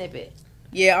snippet.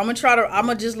 Yeah, I'm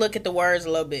gonna just look at the words a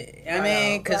little bit. I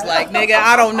mean, cause like, nigga,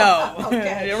 I don't know.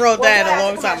 I wrote that a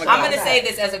long time ago. I'm gonna say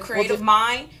this as a creative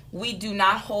mind. we do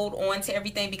not hold on to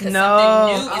everything because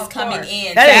something new is coming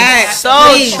in. That is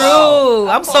so true.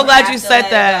 I'm so glad you said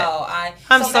that.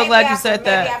 I'm so glad you said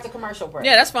that. Maybe after commercial break.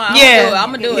 Yeah, that's fine.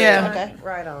 I'm gonna do it. Yeah. Okay.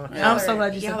 Right on. I'm so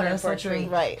glad you said that. That's so true.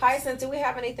 Right. Hyacinth, do we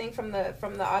have anything from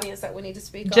the audience that we need to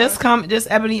speak on?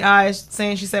 Just Ebony Eyes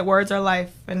saying she said words are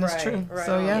life, and it's true. Right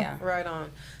so on. yeah. Right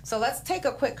on. So let's take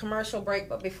a quick commercial break,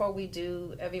 but before we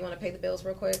do, Evie, you want to pay the bills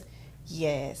real quick?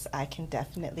 Yes, I can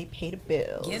definitely pay the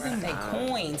bills. Give them their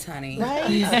coins, honey. Right?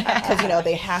 Because,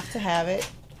 they have to have it.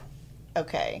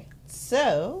 Okay.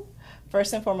 So,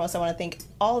 first and foremost, I want to thank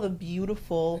all the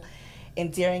beautiful,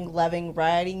 endearing, loving,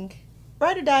 ride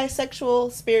or die, sexual,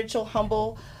 spiritual,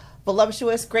 humble,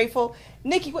 voluptuous, grateful.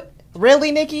 Nikki,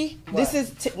 really, Nikki? What? This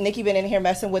is Nikki been in here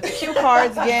messing with the cue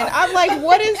cards again. I'm like,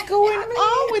 what is going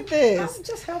on with this? I'm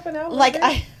just helping out.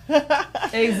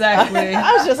 Exactly.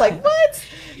 I was just like, what?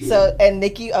 So, and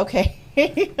Nikki, okay.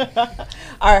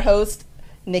 Our host,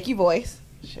 Nikki Boyce,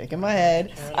 shaking my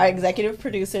head. Our executive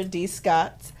producer, D.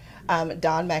 Scott,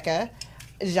 Don Mecca,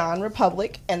 Jean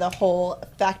Republic, and the whole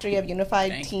Factory of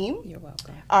Unified team. You're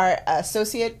welcome. Our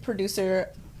associate producer,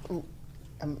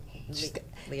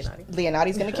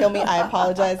 Leonardi's going to kill me. I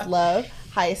apologize, love.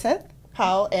 Hyacinth,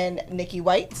 Powell, and Nikki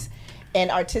White. And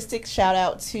artistic shout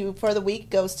out for the week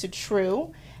goes to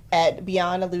True at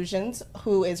Beyond Illusions,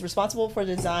 who is responsible for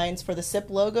designs for the Sip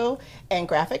logo and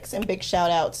graphics. And big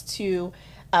shout outs to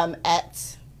Markel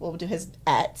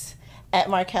Chilis.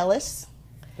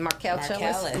 That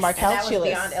was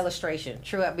Beyond Illustration.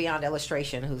 True at Beyond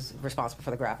Illustration, who's responsible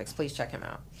for the graphics. Please check him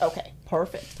out. Okay,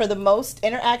 perfect. For the most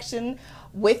interaction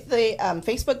with the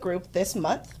Facebook group this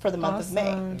month, for the month of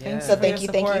May. Thanks so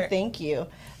for thank you.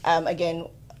 Again,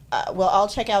 we'll all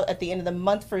check out at the end of the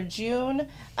month for June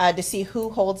to see who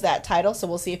holds that title. So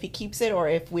we'll see if he keeps it or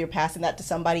if we're passing that to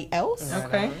somebody else.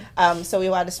 Okay. So we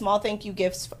will add a small thank you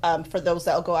gifts for those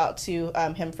that will go out to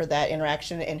him for that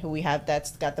interaction and who we have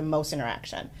that's got the most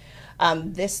interaction.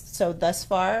 Thus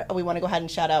far, we want to go ahead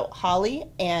and shout out Holly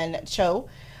and Cho,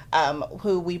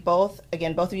 who we both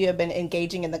of you have been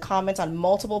engaging in the comments on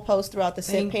multiple posts throughout the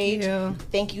Sip page.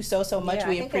 Thank you so much. Yeah,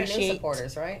 we I think appreciate they're new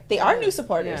supporters, right? They are new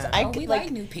supporters. Yeah. We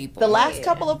like new people. The last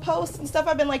couple of posts and stuff,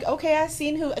 I've been like, okay, I've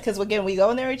seen who, because again, we go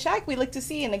in there and check, we look to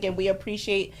see, and again, we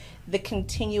appreciate the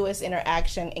continuous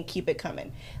interaction and keep it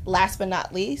coming. Last but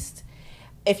not least,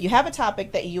 if you have a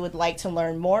topic that you would like to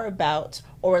learn more about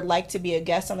or would like to be a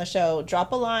guest on the show,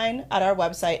 drop a line at our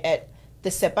website at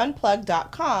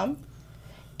thesipunplugged.com,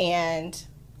 and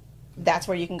that's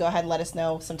where you can go ahead and let us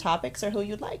know some topics or who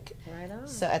you'd like. Right on.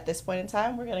 So at this point in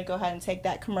time, we're going to go ahead and take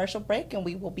that commercial break, and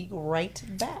we will be right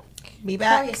back. Be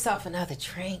back. Pour yourself another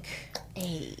drink.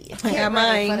 Hey. I got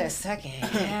mine. For the second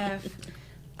half.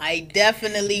 I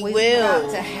definitely will. We're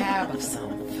about to have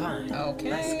some fun.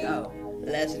 Okay. Let's go.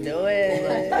 Let's do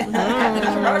it. After the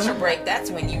commercial break,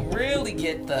 that's when you really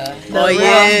get the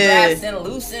yeah. and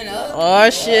loosen up. Oh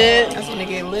shit. That's when they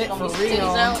get lit for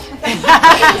real. Let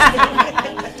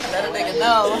a nigga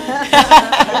know.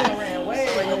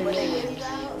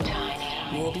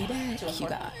 We'll be back, you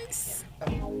guys.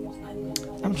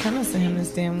 I'm trying to send him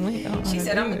this damn link. She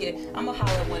said, I'm gonna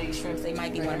holler at one of these shrimps. They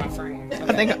might be one of my friends. Okay.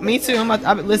 I think me too.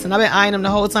 Listen, I've been eyeing them the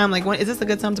whole time. Like, is this a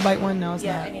good time to bite one? No, it's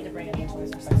not. I need to bring it in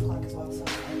toys for 6 o'clock as well. So.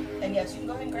 And yes, you can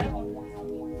go ahead and grab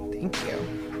one. Thank you.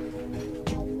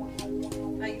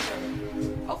 How you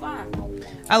feeling? Oh, fine.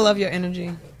 I love your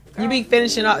energy. You be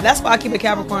finishing up. That's why I keep a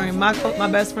Capricorn. My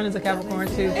best friend is a Capricorn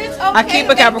too. It's okay I keep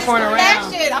a Capricorn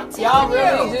around. Y'all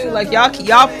really do. Like y'all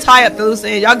tie up the loose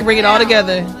ends. Y'all can bring it all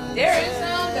together. There is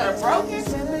some that are broken.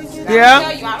 Yeah.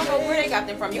 I don't know where they got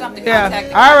them from. You have to Yeah. contact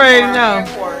the I already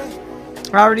Capricorn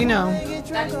airport. I already know.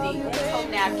 That's the home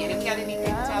napkin. If you got any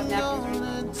paper towel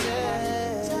napkins.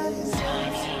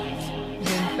 In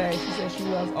fact, she said she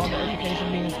loves all the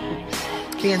education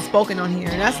being spoken on here,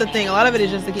 and that's the thing. A lot of it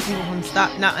is just to get people from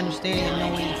not understanding and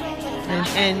knowing,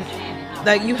 and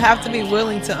like you have to be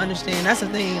willing to understand. That's the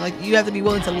thing. Like you have to be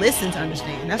willing to listen to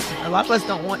understand. That's a lot of us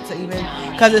don't want to even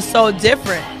because it's so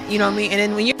different. You know what I mean? And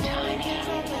then when you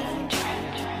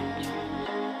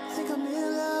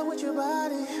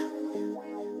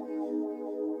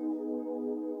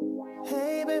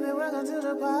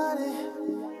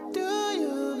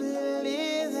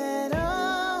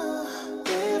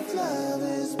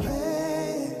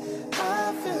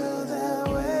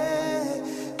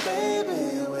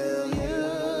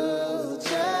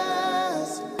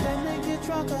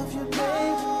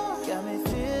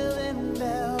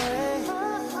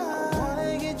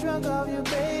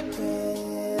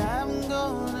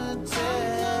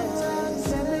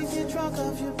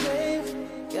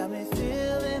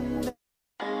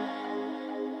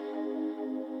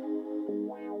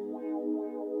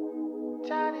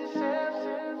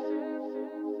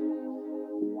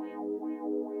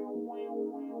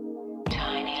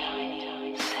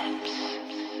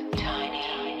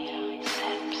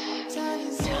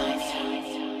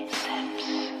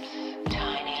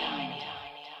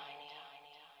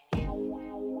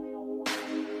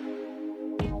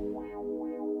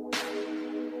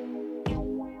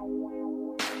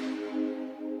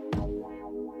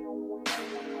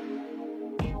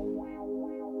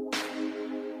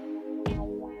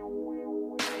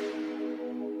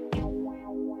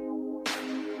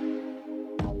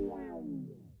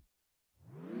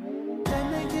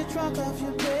Drunk off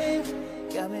your babe,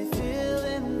 got me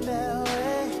feeling that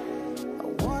way. I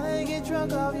wanna get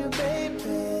drunk off your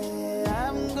baby,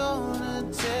 I'm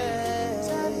gonna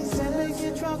take. Let me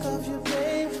get drunk off your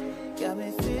babe, got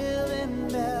me feeling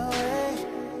that way.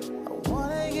 I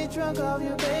wanna get drunk off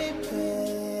your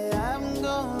baby, I'm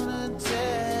gonna take.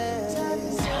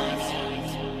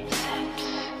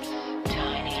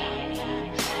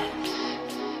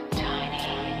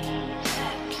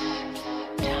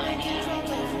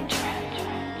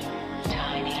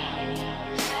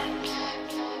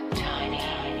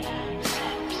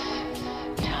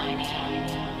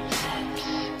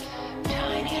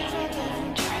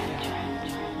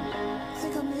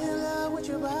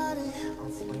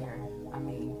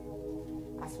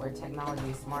 Technology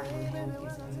is smarter than him.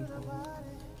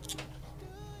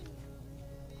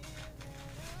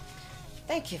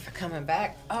 Thank you for coming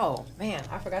back. Oh man,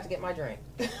 I forgot to get my drink.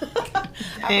 I forgot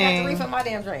to refill my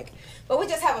damn drink. But we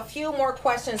just have a few more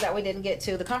questions that we didn't get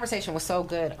to. The conversation was so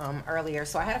good earlier,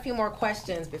 so I had a few more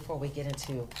questions before we get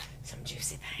into some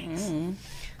juicy things.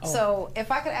 Mm-hmm. So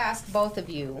if I could ask both of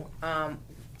you,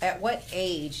 at what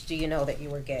age do you know that you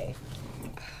were gay?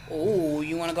 Oh,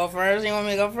 you want to go first? You want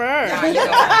me to go first? Nah, you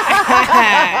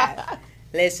go first.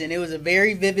 Listen, it was a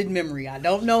very vivid memory. I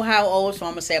don't know how old, so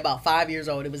I'm going to say about 5 years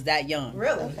old. It was that young.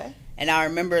 Really? Okay. And I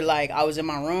remember, like, I was in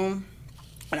my room,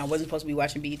 and I wasn't supposed to be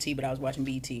watching BET, but I was watching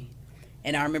BET.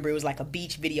 And I remember it was like a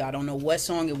beach video. I don't know what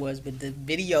song it was, but the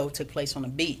video took place on the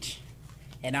beach.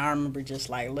 And I remember just,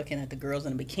 like, looking at the girls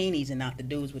in the bikinis and not the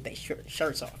dudes with their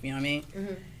shirts off. You know what I mean?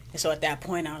 Mm-hmm. And so at that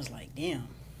point, I was like, damn.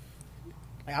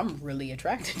 Like, I'm really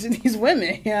attracted to these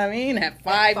women, you know what I mean? At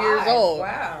 5 years old.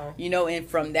 Wow. You know, and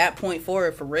from that point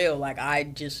forward, for real, like, I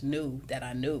just knew that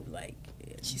I knew. Like,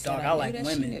 dog, I like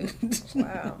women.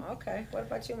 Wow, okay. What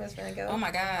about you, Miss Van Gogh? Oh, my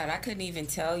God. I couldn't even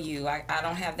tell you. I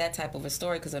don't have that type of a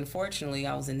story because, unfortunately,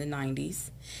 I was in the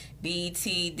 90s. BET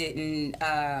didn't,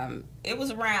 it was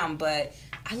around, but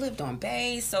I lived on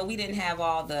base, so we didn't have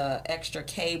all the extra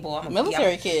cable. I'm a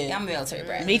military kid. Yeah, I'm a military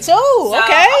brat. Me too.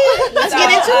 Okay. Let's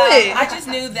get into it. I just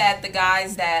knew that the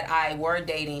guys that I were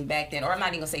dating back then, or I'm not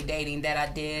even going to say dating, that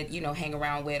I did, you know, hang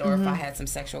around with, or if I had some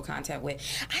sexual contact with,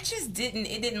 I just didn't,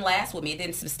 it didn't last with me. It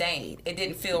didn't sustain. It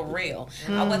didn't feel real.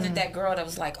 I wasn't that girl that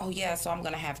was like, oh, yeah, so I'm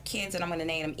going to have kids and I'm going to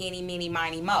name them Eeny, Meeny,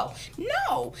 Miny, Mo.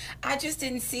 No. I just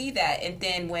didn't see that. And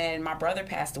then when my brother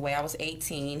passed away, I was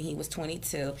 18, he was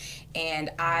 22, and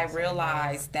I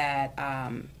realized that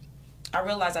I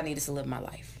needed to live my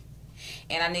life,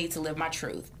 and I needed to live my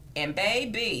truth. And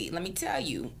baby, let me tell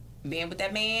you, being with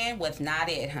that man was not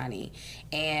it, honey.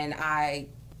 And I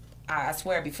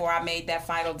swear, before I made that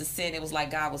final descent, it was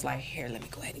like God was like, here, let me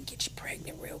go ahead and get you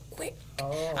pregnant real quick.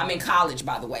 Oh. I'm in college,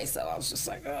 by the way, so I was just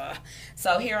like, ugh.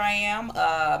 So here I am.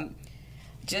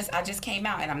 I just came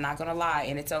out, and I'm not gonna lie,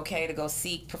 and it's okay to go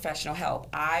seek professional help.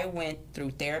 I went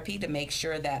through therapy to make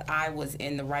sure that I was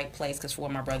in the right place, because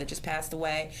when my brother just passed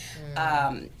away,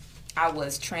 I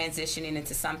was transitioning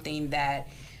into something that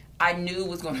I knew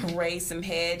was going to raise some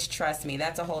heads. Trust me,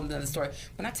 that's a whole nother story.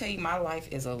 When I tell you my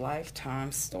life is a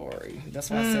lifetime story, that's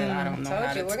why I said I don't know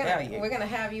how to tell you. We're going to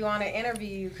have you on an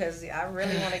interview because I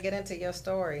really want to get into your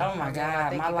story. Oh my God, I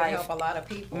think my you life can help a lot of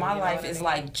people. My life is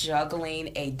like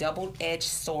juggling a double-edged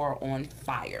sword on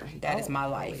fire. That is my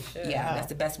life. Yeah, that's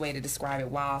the best way to describe it,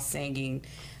 while singing,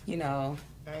 you know.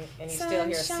 Right. And you're still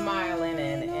here smiling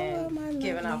and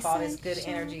giving off all this good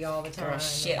energy all the time. Oh,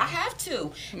 shit, I have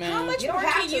to. Man. How much more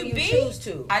can you be? Choose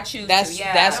to. I choose to.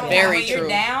 Yeah, that's very when true. You're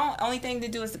down. Only thing to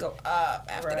do is to go up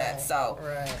after that. So,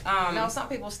 no, some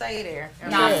people stay there.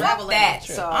 Nah, fuck that.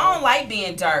 So I don't like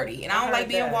being dirty, and I don't like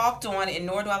being walked on, and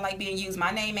nor do I like being used.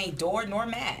 My name ain't Dord nor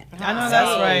Matt. I know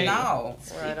that's right. No,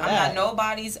 I'm not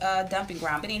nobody's dumping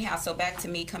ground. But anyhow, so back to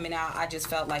me coming out, I just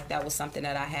felt like that was something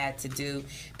that I had to do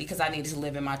because I needed to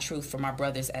live in my truth for my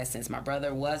brother's essence. My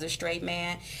brother was a straight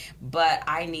man, but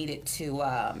I needed to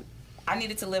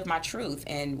live my truth.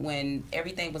 And when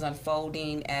everything was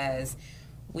unfolding as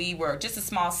we were just a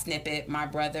small snippet. My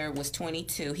brother was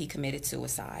 22. He committed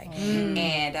suicide, and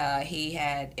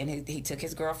he took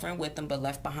his girlfriend with him, but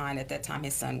left behind at that time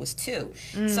his son was 2.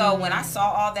 So when I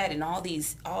saw all that and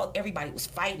everybody was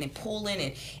fighting and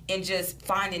pulling and just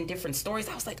finding different stories,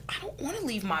 I was like, I don't want to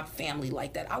leave my family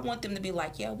like that. I want them to be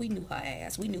like, yeah, we knew her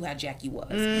ass. We knew how Jackie was.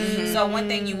 So one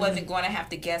thing you wasn't going to have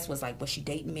to guess was like, was she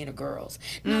dating men or girls?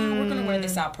 No, we're going to wear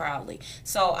this out proudly.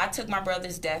 So I took my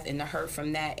brother's death and the hurt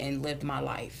from that and lived my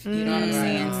life. You know what I'm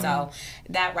saying? So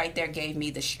that right there gave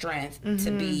me the strength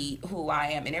to be who I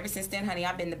am. And ever since then, honey,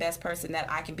 I've been the best person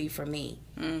that I can be for me.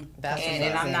 And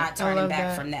I'm not turning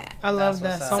back from that. I love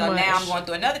that so much. So now I'm going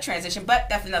through another transition, but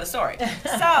that's another story.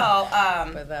 So,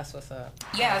 but that's what's up.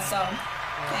 Yeah, so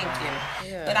thank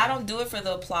you. Yeah. But I don't do it for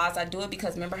the applause. I do it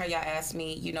because remember how y'all asked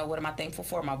me, you know, what am I thankful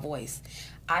for? My voice.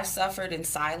 I suffered in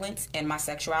silence, and my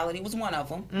sexuality was one of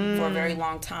them for a very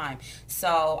long time.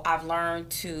 So I've learned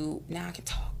to, now I can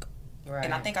talk. Right.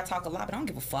 And I think I talk a lot, but I don't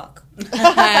give a fuck.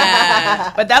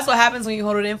 But that's what happens when you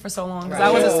hold it in for so long. Because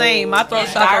I was the same. My throat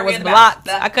chakra was blocked.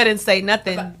 I couldn't say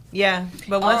nothing. Yeah.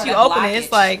 But once you open it,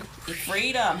 it's like...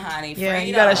 freedom, honey. Yeah, freedom.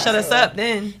 You got to shut us up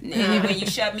then. And when you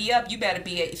shut me up, you better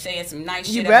be saying some nice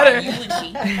shit about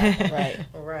eulogy.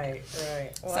 Right.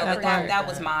 Well, so that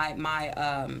was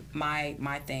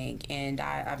my thing. And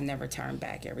I've never turned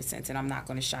back ever since. And I'm not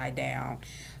going to shy down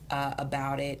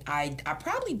about it. I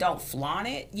probably don't flaunt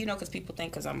it, you know, because people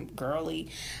think because I'm girly.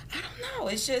 I don't know.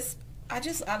 It's just...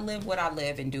 I live what I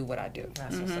live and do what I do.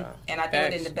 That's what's up. And I do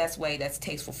it in the best way that's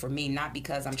tasteful for me, not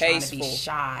because I'm trying to be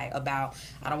shy about,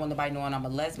 I don't want nobody knowing I'm a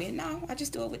lesbian. No, I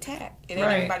just do it with tact. It ain't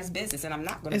everybody's business, and I'm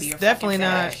not going to be your fucking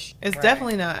fetish. It's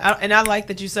definitely not. And I like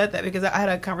that you said that because I had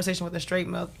a conversation with a straight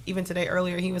male even today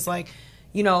earlier. He was like,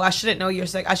 you know, I shouldn't know your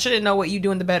sex. I shouldn't know what you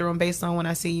do in the bedroom based on when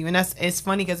I see you. And it's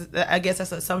funny because I guess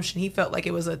that's an assumption. He felt like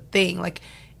it was a thing. Like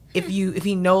if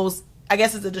he knows, I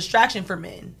guess it's a distraction for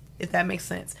men. If that makes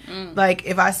sense. Like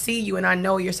if I see you and I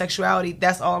know your sexuality,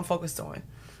 that's all I'm focused on.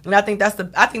 And I think that's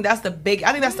the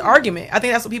argument. I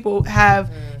think that's what people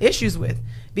have issues with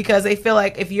because they feel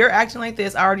like if you're acting like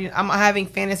this, I'm having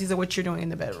fantasies of what you're doing in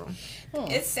the bedroom.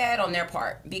 It's sad on their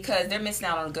part because they're missing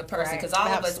out on a good person because all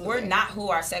of us, we're not who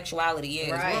our sexuality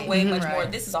is. We're way much more.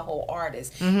 This is a whole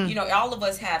artist. You know, all of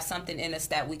us have something in us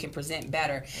that we can present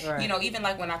better. You know, even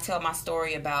like when I tell my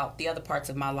story about the other parts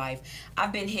of my life,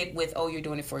 I've been hit with, oh, you're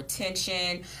doing it for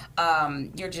attention.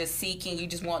 You're just seeking. You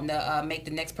just wanting to make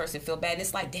the next person feel bad. And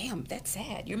it's like, damn, that's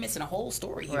sad. You're missing a whole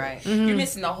story here. You're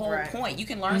missing the whole point. You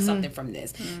can learn something from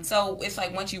this. So it's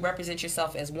like once you represent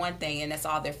yourself as one thing and that's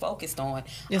all they're focused on,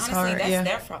 it's honestly, hard. That's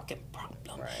their fucking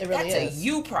problem. It really that's is. a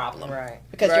you problem.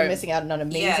 Because you're missing out on an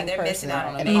amazing they're person missing out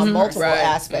on and on multiple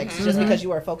aspects. Just Mm-hmm. because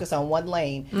you are focused on one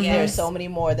lane, there's so many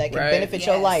more that can benefit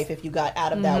your life if you got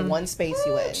out of that one space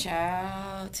you in.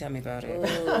 Child, tell me about it.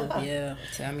 Yeah.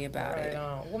 Tell me about it.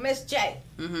 Well, Miss J,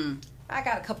 I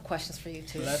got a couple questions for you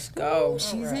too. Let's go.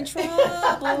 She's in trouble.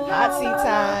 Hot seat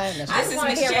time. I just want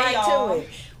to get right to it.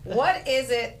 What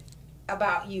is it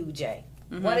about you, Jay?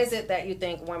 What is it that you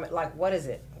think women like? What is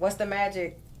it? What's the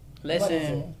magic?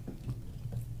 Listen.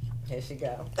 Here she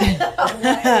go. What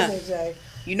is it, Jay?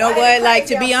 You know what? Like,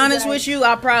 to be honest with you,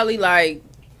 I probably, like,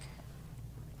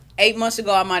 8 months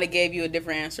ago, I might have gave you a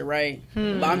different answer, right?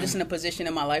 But I'm just in a position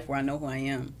in my life where I know who I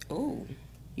am. Ooh.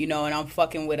 You know, and I'm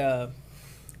fucking with a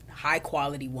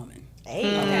high-quality woman. Hey.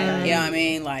 Okay. You know what I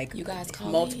mean? Like, you guys call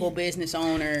multiple business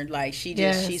owner. Like,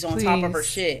 she's on top of her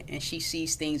shit, and she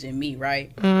sees things in me,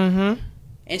 right?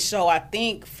 And so I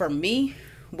think, for me,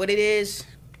 what it is...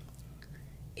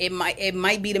 It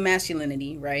might be the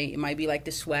masculinity, right? It might be like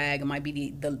the swag. It might be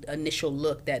the initial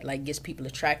look that like gets people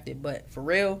attracted. But for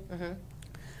real,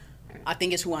 I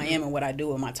think it's who I am and what I do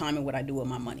with my time and what I do with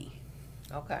my money.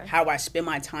 Okay. How I spend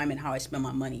my time and how I spend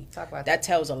my money. Talk about that.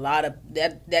 Tells a lot of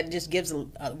that just gives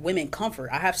women comfort.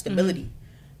 I have stability.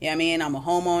 You know what I mean? I'm a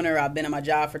homeowner. I've been in my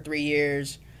job for 3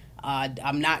 years.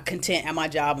 I'm not content at my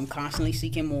job. I'm constantly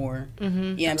seeking more. You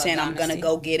know what I'm saying? I'm going to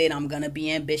go get it. I'm going to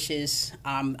be ambitious.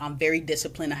 I'm very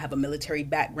disciplined. I have a military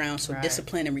background, so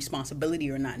discipline and responsibility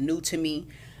are not new to me.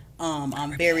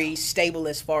 I'm very stable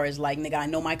as far as like, nigga, I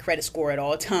know my credit score at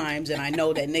all times, and I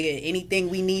know that, nigga,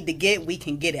 anything we need to get, we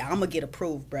can get it. I'm going to get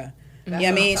approved, bruh. You know what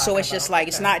I mean? So it's just like,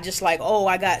 it's not just like, oh,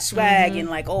 I got swag and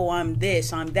like, oh, I'm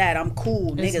this, I'm that, I'm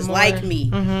cool. It's niggas more. Like me.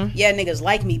 Yeah, niggas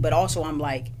like me, but also I'm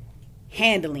like,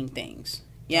 handling things.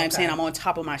 You know what I'm saying? I'm on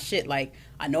top of my shit. Like,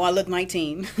 I know I look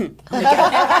 19.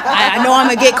 I know I'm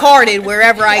going to get carded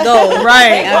wherever I go.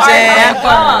 Right. You know what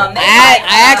I'm saying? I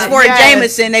ask for a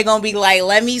Jameson, they're going to be like,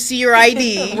 let me see your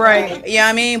ID. Right. You know what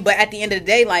I mean? But at the end of the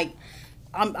day, like,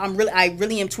 I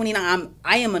really am 29.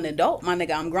 I am an adult, my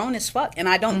nigga. I'm grown as fuck, and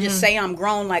I don't just say I'm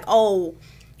grown like, oh,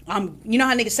 you know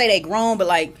how niggas say they grown, but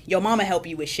like your mama help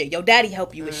you with shit, your daddy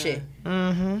help you with shit.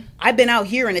 I've been out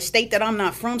here in a state that I'm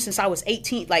not from since I was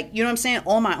 18, like, you know what I'm saying,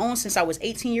 on my own since I was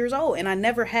 18 years old, and I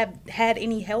never have had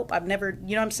any help. I've never,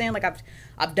 you know what I'm saying, like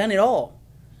I've done it all.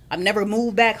 I've never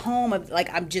moved back home.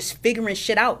 I'm just figuring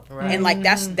shit out. Right. And like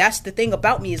that's the thing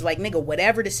about me is like, nigga,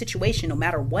 whatever the situation, no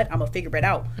matter what, I'm gonna figure it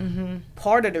out.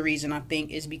 Part of the reason I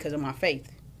think is because of my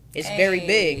faith. It's very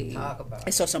big. Talk about it.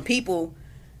 And so some people,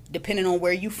 depending on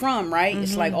where you from, right?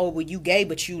 It's like, oh, well, you gay,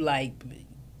 but you like,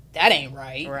 that ain't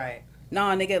right. Right.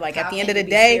 Nah, nigga, like, how at the end of the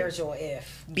day,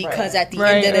 because at the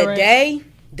end of the day,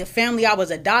 the family I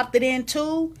was adopted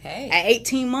into at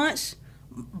 18 months,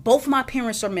 both my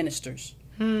parents are ministers.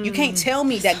 You can't tell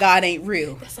me that God ain't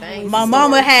real. My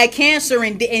mama had cancer,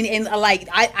 and like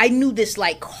I knew this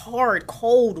like hard,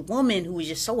 cold woman who was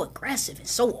just so aggressive and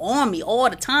so on me all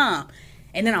the time.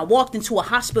 And then I walked into a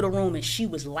hospital room and she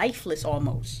was lifeless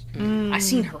almost. I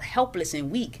seen her helpless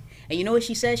and weak. And you know what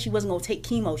she said? She wasn't gonna take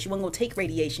chemo. She wasn't gonna take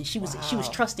radiation. She was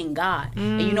trusting God.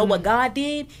 And you know what God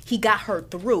did? He got her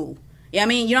through. You know what I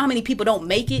mean? You know how many people don't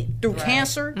make it through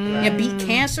cancer and beat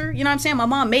cancer? You know what I'm saying? My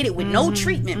mom made it with no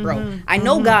treatment, bro. I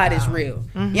know God is real.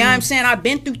 You know what I'm saying? I've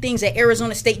been through things at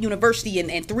Arizona State University,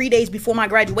 and 3 days before my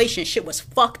graduation, shit was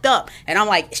fucked up. And I'm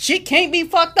like, shit can't be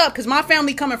fucked up because my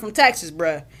family coming from Texas,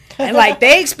 bruh. And like,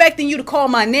 they expecting you to call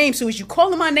my name. So is you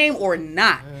calling my name or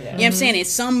not? You know what I'm saying? In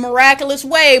some miraculous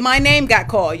way, my name got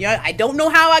called. You know, I don't know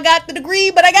how I got the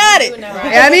degree, but I got it. You know what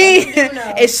I mean?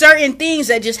 It's certain things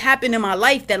that just happened in my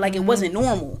life that like it wasn't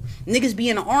normal. Niggas be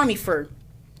in the army for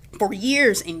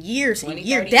years and years and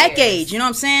decades. You know what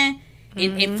I'm saying?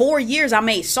 In 4 years, I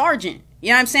made sergeant. You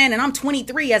know what I'm saying? And I'm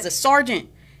 23 as a sergeant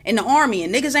in the army.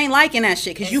 And niggas ain't liking that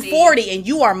shit because you 40 and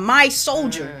you are my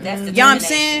soldier. That's the you know what I'm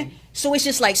saying? So it's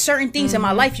just like certain things in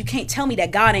my life, you can't tell me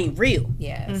that God ain't real.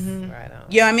 Yes. Right on.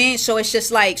 You know what I mean? So it's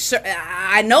just like,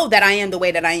 I know that I am the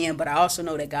way that I am, but I also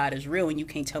know that God is real, and you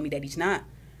can't tell me that he's not.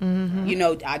 You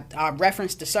know, I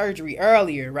referenced the surgery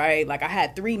earlier, right? Like I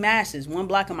had 3 masses, 1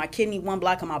 blocking my kidney, 1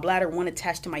 blocking my bladder, 1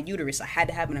 attached to my uterus. I had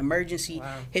to have an emergency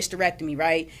hysterectomy,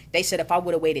 right? They said if I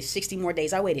would have waited 60 more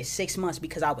days, I waited 6 months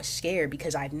because I was scared,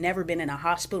 because I'd never been in a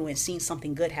hospital and seen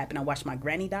something good happen. I watched my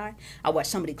granny die. I watched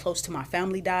somebody close to my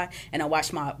family die. And I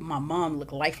watched my mom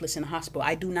look lifeless in the hospital.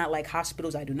 I do not like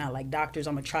hospitals. I do not like doctors.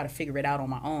 I'm going to try to figure it out on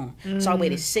my own. So I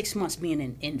waited 6 months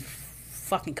being in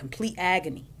fucking complete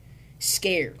agony.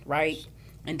 Scared, right?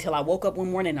 Until I woke up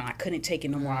one morning and I couldn't take it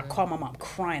no more. I called my mom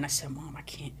crying. I said, Mom, I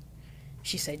can't.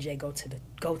 She said, Jay, go to the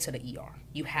ER.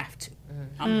 You have to.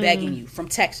 I'm begging you. From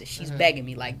Texas, she's begging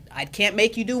me. Like, I can't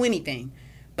make you do anything,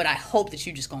 but I hope that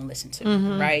you're just gonna listen to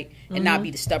me, right? And not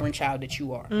be the stubborn child that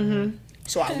you are.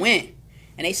 So I went.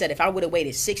 And they said if I would have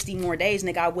waited 60 more days,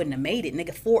 nigga, I wouldn't have made it.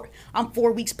 Nigga, I'm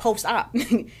 4 weeks post-op.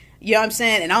 You know what I'm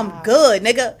saying? And I'm good,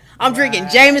 nigga. I'm drinking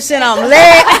Jameson. I'm lit.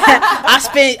 I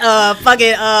spent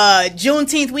fucking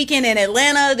Juneteenth weekend in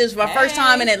Atlanta. This is my first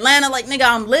time in Atlanta. Like, nigga,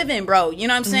 I'm living, bro. You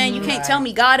know what I'm saying? You can't tell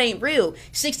me God ain't real.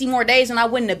 60 more days and I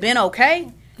wouldn't have been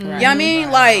okay. You know what I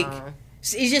mean? Like,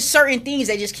 it's just certain things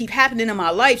that just keep happening in my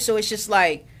life. So it's just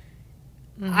like,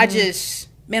 I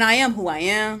am who I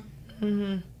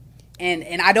am.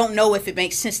 And I don't know if it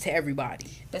makes sense to everybody.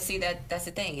 But see, that's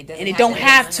the thing. It don't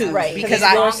have to, right? Because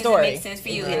your story makes sense for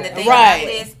you. And the thing about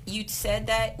it is, you said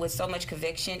that with so much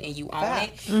conviction, and you own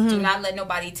it. Do not let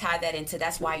nobody tie that into.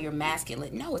 That's why you're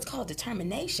masculine. No, it's called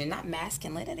determination, not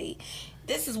masculinity.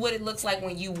 This is what it looks like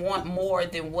when you want more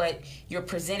than what you're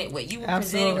presented with. You were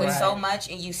presented with so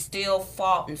much, and you still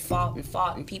fought and fought and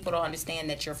fought, and people don't understand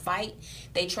that your fight.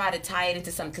 They try to tie it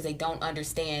into something because they don't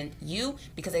understand you,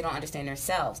 because they don't understand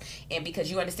themselves. And because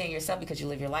you understand yourself, because you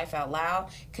live your life out loud,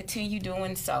 continue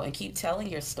doing so and keep telling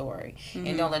your story.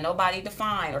 And don't let nobody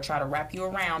define or try to wrap you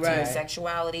around to your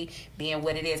sexuality being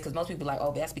what it is. Because most people are like,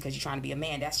 oh, that's because you're trying to be a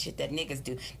man. That's shit that niggas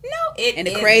do. No, it is not. And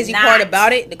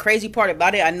the crazy part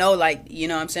about it, I know, like, you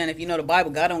know what I'm saying, if you know the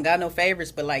Bible, God don't got no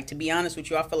favorites, but like, to be honest with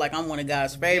you, I feel like I'm one of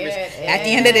God's favorites. At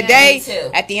the end of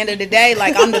the day,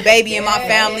 like, I'm the baby in my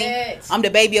family. I'm the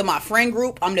baby of my friend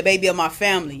group. I'm the baby of my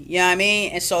family. You know what I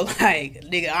mean? And so, like,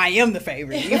 nigga, I am the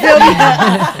favorite. You feel me?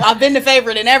 I've been the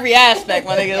favorite in every aspect,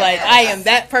 my nigga. Like, I am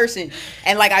that person.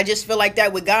 And like, I just feel like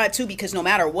that with God too, because no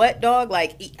matter what, dog,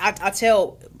 like, I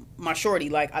tell my shorty,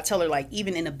 like, I tell her, like,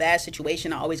 even in a bad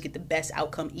situation, I always get the best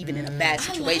outcome, even in a bad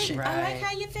situation. I like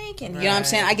how you're thinking. You know what I'm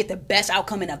saying? I get the best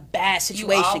outcome in a bad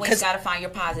situation. You always gotta find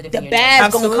your positive. The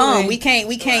bad's gonna come. We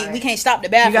can't stop the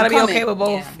bad. You gotta from coming. be okay with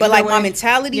both. Yeah. But like my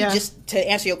mentality, just to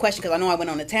answer your question, because I know I went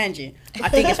on a tangent. I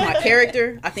think it's my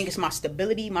character. I think it's my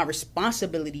stability, my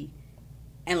responsibility,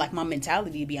 and like my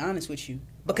mentality. To be honest with you.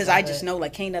 Because I just know,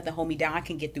 like, can't nothing hold me down. I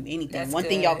can get through anything. That's One good.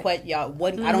 thing I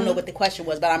don't know what the question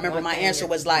was, but I remember my answer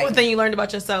was like, one thing you learned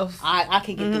about yourself. I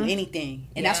can get through anything.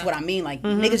 And that's what I mean. Like,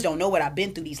 niggas don't know what I've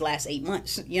been through these last 8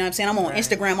 months. You know what I'm saying? I'm on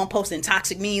Instagram. I'm posting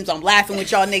toxic memes. I'm laughing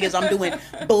with y'all niggas. I'm doing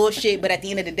bullshit. But at the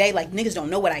end of the day, like, niggas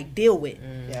don't know what I deal with.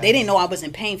 They didn't know I was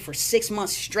in pain for 6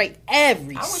 months straight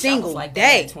every single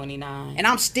day. 29. And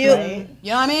I'm still, you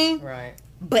know what I mean? Right.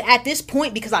 But at this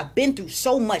point, because I've been through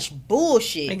so much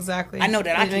bullshit, exactly, I know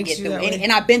that I can get through it.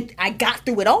 And I got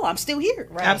through it all. I'm still here.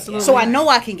 Right. Absolutely. So I know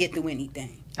I can get through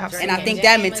anything. Absolutely. And I think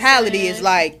that mentality is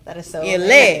like, that is so you're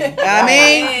lit. You know what I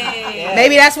mean?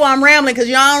 Maybe that's why I'm rambling, because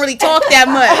y'all don't really talk that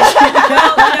much.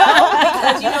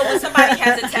 Because, you know, when somebody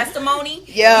has a testimony,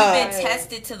 you've been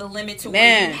tested to the limit to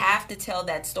where you have to tell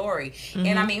that story.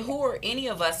 And I mean, who are any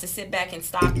of us to sit back and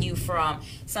stop you from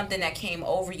something that came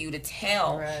over you to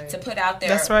tell, to put out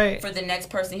there for the next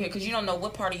person here? Because you don't know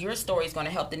what part of your story is going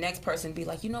to help the next person be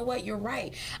like, you know what, you're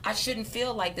right. I shouldn't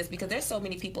feel like this, because there's so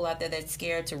many people out there that's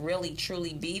scared to really,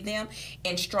 truly be them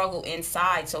and struggle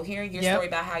inside. So hearing your story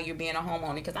about how you're being a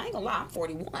homeowner, because I ain't gonna lie, I'm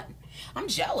 41. I'm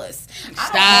jealous.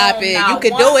 Stop it. You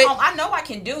could do it. I know I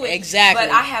can do it. Exactly.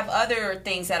 But I have other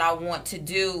things that I want to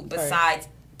do besides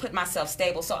put myself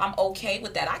stable. So I'm okay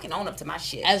with that. I can own up to my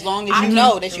shit. As long as you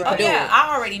know that you can do it.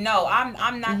 I already know.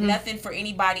 I'm not nothing for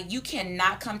anybody. You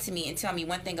cannot come to me and tell me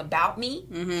one thing about me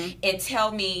and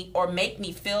tell me or make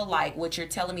me feel like what you're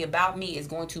telling me about me is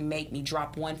going to make me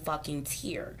drop one fucking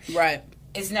tear. Right.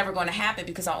 It's never going to happen,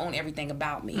 because I own everything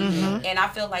about me. And I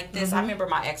feel like this. I remember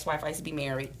my ex-wife, I used to be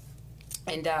married.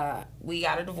 And we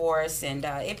got a divorce, and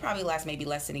it probably lasted maybe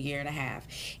less than a year and a half.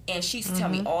 And she used to tell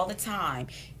me all the time,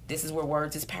 this is where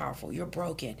words is powerful. You're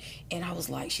broken. And I was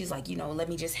like, she's like, you know, let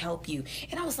me just help you.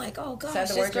 And I was like, oh, gosh. Is that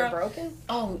the word you're broken?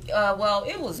 Oh, well,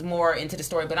 it was more into the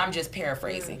story, but I'm just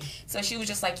paraphrasing. So she was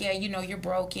just like, yeah, you know, you're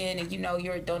broken, and, you know,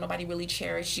 don't nobody really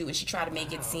cherish you. And she tried to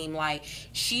make it seem like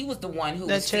she was the one who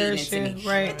was feeding into me.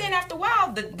 Right. But then after a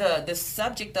while, the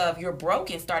subject of you're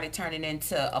broken started turning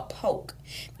into a poke.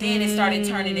 Then it started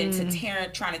turning into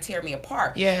trying to tear me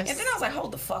apart. Yes. And then I was like,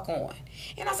 hold the fuck on.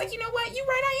 And I was like, you know what? You're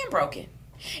right, I am broken.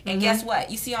 And guess what?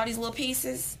 You see all these little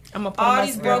pieces? All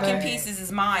these broken pieces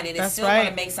is mine, and it's still going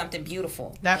to make something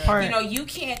beautiful. That part. You know, you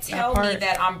can't tell me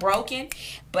that I'm broken,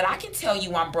 but I can tell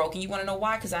you I'm broken. You want to know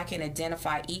why? Because I can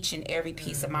identify each and every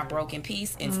piece of my broken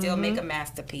piece and still make a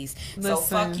masterpiece. So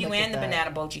fuck you and the banana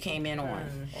boat you came in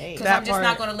on. Because I'm just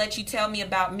not going to let you tell me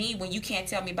about me when you can't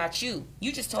tell me about you.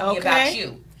 You just told me about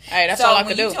you. Hey, that's all I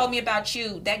could do. So when you told me about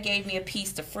you, that gave me a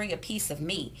piece to free a piece of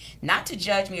me. Not to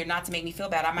judge me or not to make me feel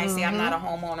bad. I might say I'm not a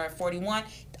homeowner at 41.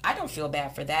 I don't feel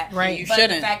bad for that. Right. You but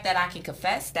shouldn't. The fact that I can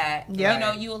confess that, you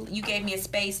know, you gave me a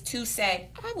space to say,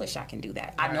 I wish I can do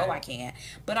that. I know I can.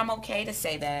 But I'm okay to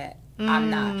say that I'm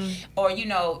not. Or, you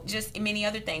know, just many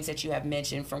other things that you have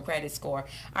mentioned, from credit score.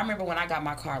 I remember when I got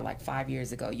my car like 5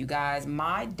 years ago. You guys,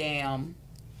 my damn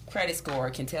credit score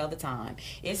can tell the time.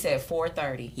 It said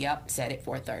 430. Yep, said it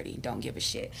 430. Don't give a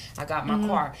shit. I got my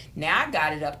car. Now I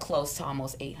got it up close to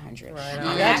almost 800. Right.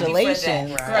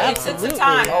 Congratulations. Girl, it took some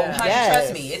time. Oh, honey,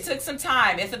 trust me. It took some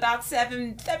time. It's about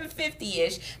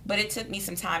 750-ish, but it took me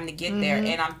some time to get there,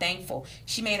 and I'm thankful.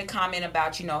 She made a comment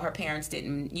about, you know, her parents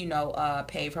didn't, you know,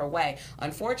 pave her way.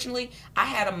 Unfortunately, I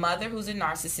had a mother who's a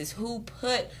narcissist who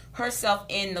put herself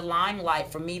in the limelight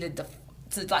for me to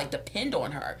like depend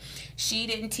on her. She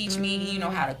didn't teach me, you know,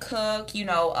 how to cook. You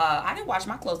know, I didn't wash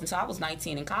my clothes until I was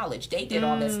 19 in college. They did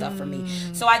all that stuff for me,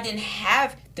 so I didn't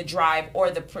have the drive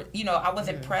or the, you know, I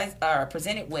wasn't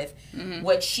presented with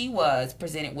what she was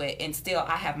presented with, and still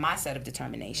I have my set of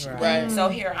determination. Right. So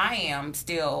here I am,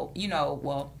 still, you know,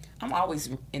 well, I'm always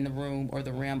in the room or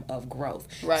the realm of growth.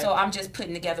 Right. So I'm just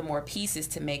putting together more pieces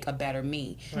to make a better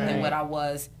me than what I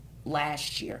was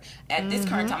last year. At this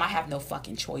current time, I have no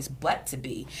fucking choice but to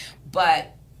be.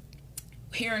 But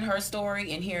hearing her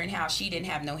story and hearing how she didn't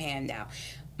have no handout,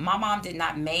 my mom did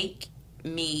not make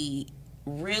me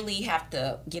really have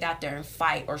to get out there and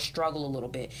fight or struggle a little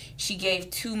bit. She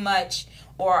gave too much,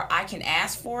 or I can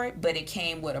ask for it, but it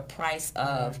came with a price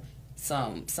of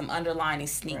some underlining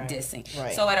sneak dissing.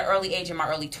 Right. So at an early age, in my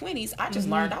early 20s, I just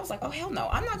learned, I was like, oh, hell no.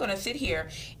 I'm not going to sit here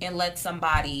and let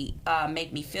somebody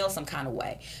make me feel some kind of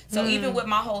way. So even with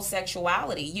my whole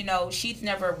sexuality, you know, she's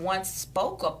never once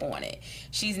spoke up on it.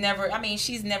 She's never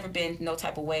been no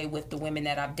type of way with the women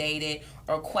that I've dated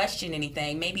or questioned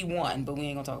anything. Maybe one, but we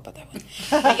ain't going to talk about that one.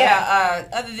 But yeah,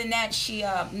 other than that,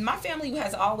 my family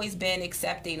has always been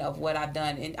accepting of what I've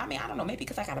done. And I mean, I don't know, maybe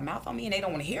because I got a mouth on me and they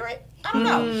don't want to hear it. I don't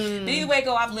know. But either way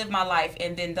go, I've lived my life.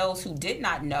 And then those who did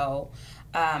not know,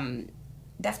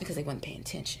 that's because they weren't paying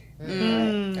attention.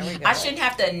 I shouldn't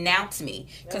have to announce me.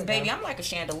 Because, baby, I'm like a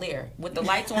chandelier. With the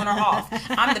lights on or off,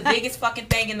 I'm the biggest fucking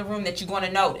thing in the room that you're going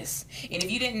to notice. And if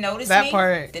you didn't notice that me,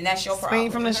 part, then that's your problem.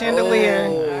 Swing from the chandelier.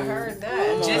 I heard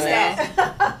that. Just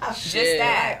that. Just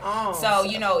that. So,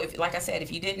 you know, if, like I said,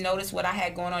 if you didn't notice what I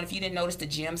had going on, if you didn't notice the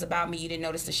gems about me, you didn't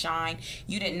notice the shine,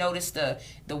 you didn't notice the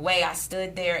way I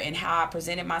stood there and how I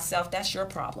presented myself, that's your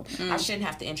problem. I shouldn't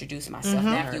have to introduce myself.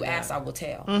 Now, if you ask, I will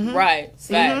tell. Right.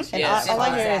 Facts. And all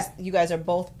I hear is you guys are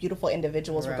both beautiful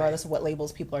individuals, regardless of what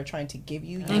labels people are trying to give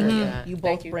you. You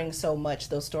both bring so much.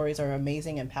 Those stories are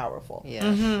amazing and powerful. Yeah.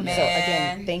 So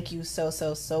again, thank you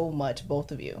so much,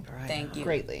 both of you. Thank you.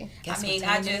 Greatly. I mean,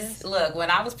 I just, look,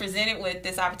 when I was presented with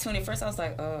this opportunity, first I was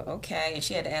like, okay. And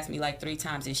she had to ask me like 3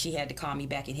 times, and she had to call me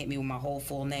back and hit me with my whole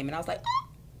full name. And I was like,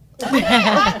 okay,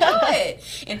 I do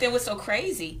it. And then what's so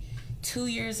crazy, 2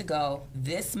 years ago,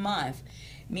 this month,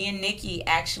 me and Nikki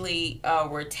actually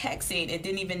were texting and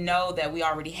didn't even know that we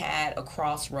already had a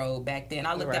crossroad back then.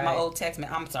 I looked at my old text,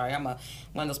 man. I'm sorry, I'm one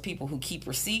of those people who keep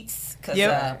receipts. Cause,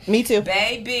 me too.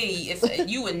 Baby,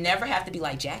 you would never have to be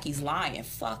like, Jackie's lying.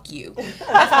 Fuck you.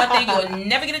 That's one thing you would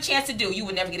never get a chance to do. You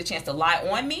would never get a chance to lie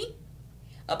on me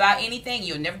about anything.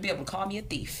 You'll never be able to call me a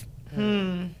thief.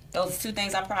 Those are 2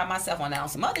 things I pride myself on. Now,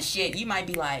 some other shit, you might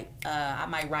be like, I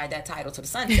might ride that title to the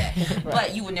sunset.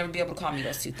 But you would never be able to call me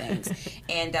those 2 things.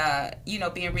 And, you know,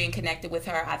 being reconnected with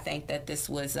her, I think that this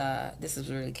was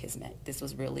really kismet. This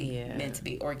was really meant to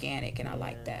be organic, and I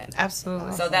like that.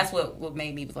 Absolutely. So that's what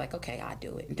made me was like, okay, I'll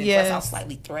do it. And then plus I was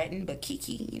slightly threatened, but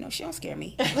Kiki, you know, she don't scare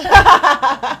me. Shout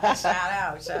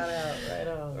out. Right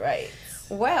on. Right.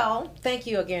 Well, thank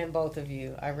you again, both of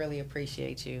you. I really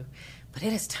appreciate you. But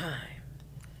it is time.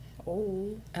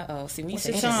 See, What's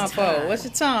the time for? What's the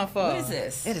time for? What is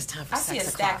this? It is time for I see a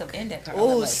stack of index cards.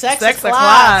 Oh, Like, sex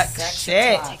o'clock.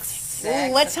 Shit.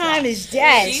 Ooh, what time is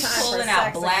that? She's pulling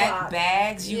out black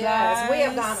bags, you guys. We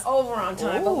have gone over on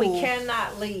time, but we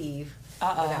cannot leave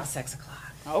without 6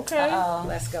 o'clock. Okay.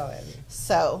 Let's go, Eddie.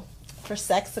 So for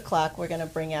 6 o'clock, we're gonna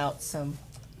bring out some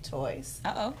toys.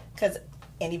 Because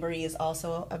Annie Marie is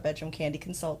also a bedroom candy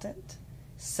consultant.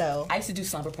 So I used to do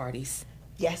slumber parties.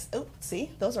 yes. Oh, see,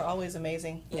 those are always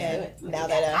amazing. Yeah. And now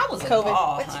that I was a COVID,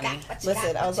 ball, honey.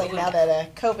 listen, I was like, now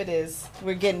that COVID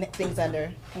we're getting things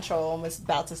under control. I'm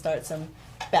about to start some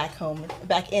back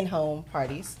in home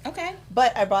parties. Okay.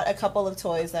 But I brought a couple of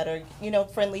toys that are, you know,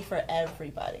 friendly for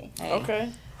everybody. Hey.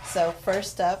 Okay. So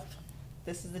first up,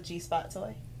 this is the G-Spot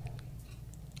toy.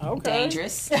 Okay.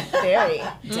 Dangerous. Very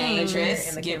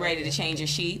Dangerous. Get ready to change your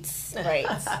sheets. right.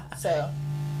 So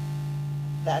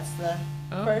that's the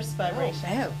first vibration.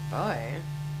 Oh, boy.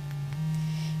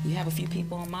 You have a few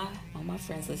people on my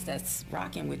friends list that's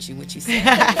rocking with you. What you said.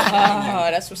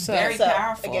 That's what's up. Very So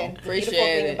powerful. again, the Appreciate beautiful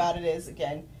thing it. about it is,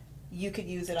 again, you could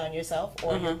use it on yourself,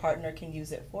 or your partner can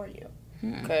use it for you.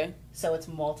 Okay. So it's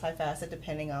multifaceted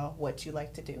depending on what you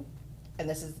like to do. And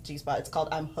this is the G-Spot. It's called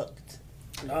I'm Hooked.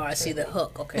 Oh, I see the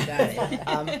hook. Okay, got it.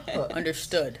 I'm hooked.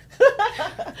 Understood.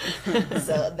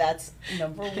 So that's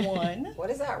number 1. What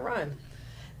does that run?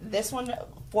 This one,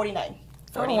 $49.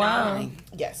 49. wow.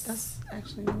 Yes. That's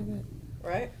actually really good.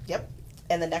 Right? Yep.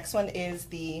 And the next one is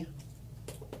the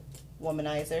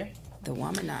Womanizer. The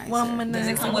womanizer. Womanizer. Does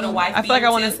it come with a wife I feel like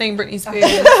I want to beater, sing Britney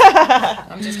Spears.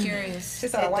 I'm just curious.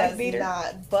 She's a It wife does beater?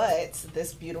 not, but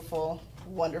this beautiful,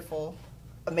 wonderful,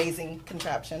 amazing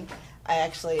contraption. I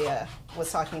actually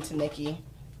was talking to Nikki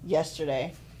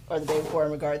yesterday, or the day before,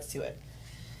 in regards to it.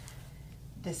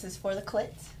 This is for the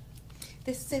clit.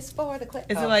 This is for the clip.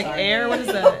 Is it like sorry. air? What is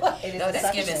that? It is No, a that's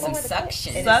suction. giving some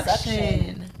suction. It is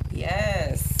Suction.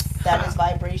 Yes. That is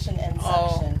vibration and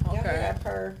suction. Y'all hear Okay. that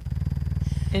purr?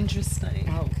 Interesting.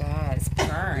 Oh God, it's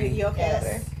purring. You okay over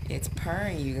there? Yes. It's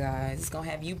purring, you guys. It's gonna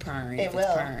have you purring. It if will.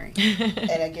 It's purring.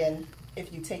 And again,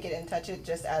 if you take it and touch it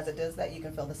just as it does that, you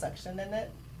can feel the suction in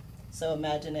it. So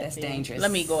imagine it That's being... dangerous.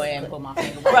 Let me go ahead and put my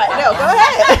finger. Right, no, go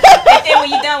ahead. And then when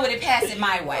you're done with it, pass it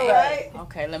my way. Right.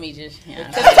 Okay, let me just.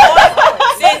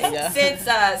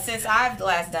 Since I've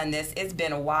last done this, it's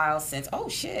been a while since. Oh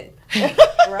shit!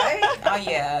 Right? Oh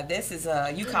yeah, this is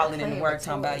you calling in to work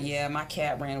talking about my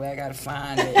cat ran away. I gotta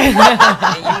find it.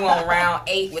 And you on round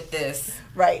 8 with this.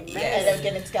 Right. Yes. And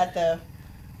again,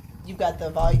 you've got the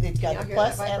volume. It's got the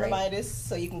plus that vibrate? animatus,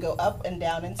 so you can go up and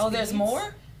down in speeds. Oh, there's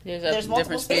more. There's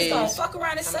multiple It's speeds. gonna fuck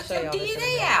around and suck your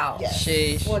DNA out. Yes.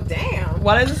 Sheesh. Well, damn.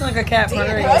 Why does this sound like a cat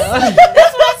purring? Right?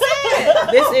 That's what I said.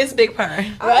 This is big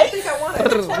purring. I don't think I want it.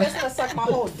 It's gonna suck my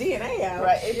whole DNA out.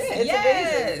 Right. It's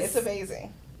Yes. amazing. It's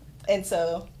amazing. And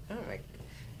so, All right.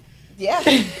 yeah.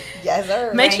 Yes,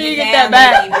 sir. Make Bring sure it you get down,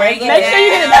 that back. baby. Bring Make sure you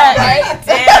get it back. Bring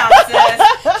it down,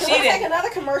 sis. She Take didn't. another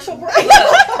commercial break.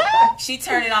 Look, she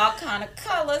turning all kind of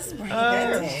colors. Bring it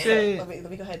down. Shit. Let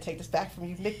me go ahead and take this back from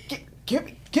you, Nick. Give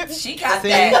me. She got See?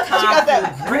 that. She got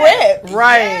that confident grip.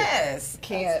 Right. Yes.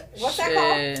 Can't. What's that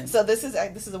called? Shit. So this is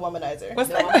a womanizer. What's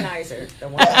The that? womanizer. The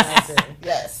womanizer.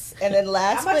 Yes. And then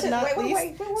last How much but is- not wait,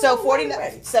 least, wait, so wait, 49,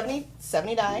 wait. 70,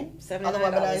 79 on the $79.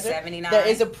 womanizer. 79. There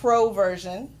is a pro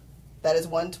version that is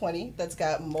 120 that's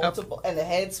got multiple and the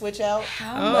head switch out.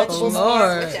 How Oh, much Lord.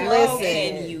 more Listen.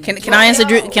 can you Can I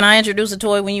introduce? Can I introduce a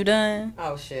toy when you done?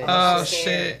 Oh shit. Oh She's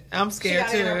scared. shit. I'm She scared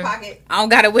got it in her too. pocket. I don't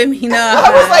got it with me now.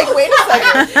 I was like, wait a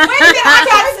second. Wait a minute, I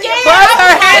got scared. But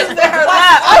her hands in her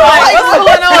lap. I'm like, what's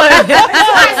going on?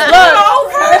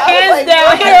 Look, her hands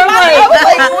down here. I'm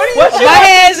like, what you My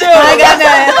hands. I ain't got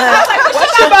that. what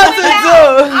you about to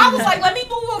do? I was like, let me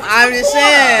move over. I'm just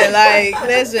saying, like,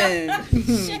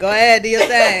 listen, go ahead, do your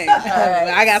thing.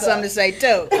 I got something to say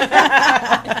too.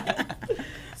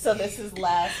 So this is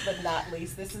last but not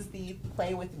least. This is the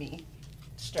Play With Me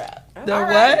strap. The All what?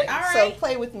 right, all So right.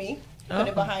 play with me. Put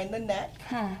it Oh. behind the neck.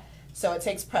 So it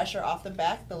takes pressure off the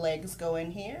back. The legs go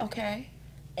in here. Okay.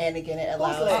 And again, it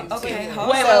allows legs? you to. Okay, So hold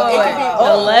Wait, it wait, could wait. be-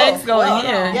 The legs go in oh,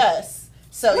 here. Yes.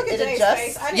 So Look at it Jay's adjusts.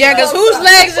 face. I didn't Yeah, know because so. whose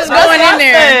legs is going in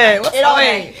there? What's It all,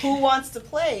 wait? who wants to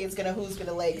play is gonna who's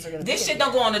gonna legs are gonna. This be shit in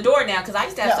don't go on the door now because I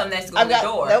used to have No, something that's go I've on the got,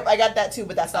 door. Nope, I got that too,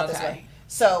 but that's not this Okay. one.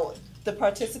 So the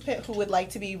participant who would like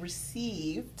to be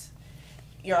received,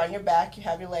 you're on your back, you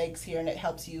have your legs here, and it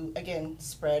helps you again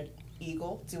spread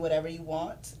eagle, do whatever you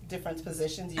want, different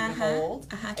positions you can hold.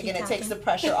 Keep Again, it takes the talking.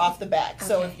 pressure off the back.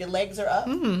 So Okay. if your legs are up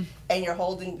and you're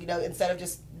holding, instead of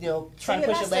just trying to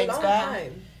push your That's a legs long back,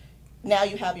 time. now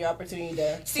you have your opportunity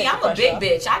to. See, take the I'm a pressure big off.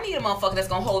 bitch. I need a motherfucker that's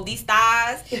gonna hold these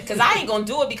thighs because I ain't gonna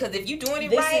do it because if you doing it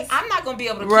This right, is- I'm not gonna be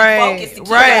able to keep Right, focused to keep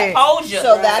right. composure.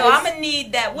 So that is- I'm gonna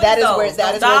need that. What That is those? where Those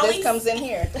where dollies? this comes in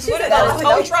here. What are That those is-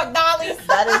 tow truck dollies?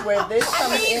 That is where this I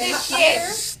comes need in. this shit.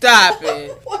 Stop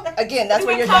it. Again, that's We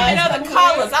where your come in guys other come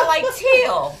colors. I like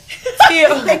teal.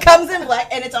 It comes in black,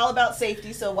 and it's all about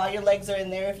safety. So while your legs are in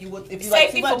there, if you like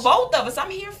Safety too for much, both of us. I'm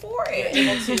here for you're it.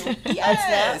 able to unsnap.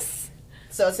 Yes.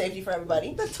 So it's safety for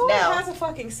everybody. The toy Now, has a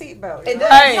fucking seatbelt. it you know? does.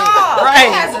 Right, No, right.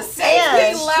 it has a safety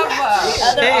And- level. The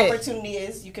other Shit. opportunity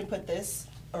is you can put this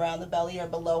around the belly or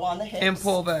below on the hips And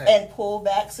pull back. and pull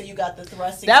back, so you got the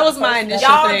thrusting. That to was the my person initial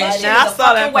that's Y'all, thing. this shit providing- Now I is a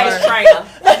saw that fucking waist part.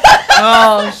 trainer.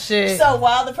 Oh shit. So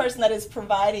while the person that is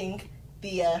providing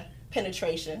the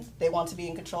penetration, they want to be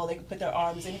in control, they can put their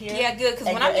arms in here. Yeah, good. Because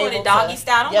and when I'm you're doing it able doggy to-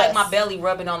 style, I don't yes. like my belly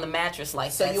rubbing on the mattress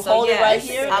like So that. you hold it right yes,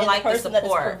 here, I and like the the person that is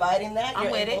support. providing that, I'm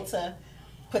you're with able it. to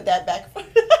put that back.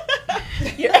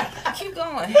 Keep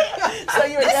going. So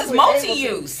you're This is definitely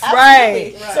multi-use. able to-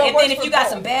 Right. Absolutely. Right. So it And works then if for you got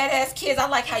both. some badass kids, I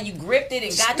like how you gripped it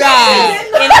and got Stop. that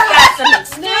shit. And it got some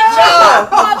extension.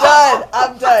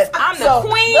 I'm done. I'm the So-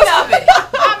 queen of it.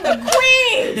 I'm the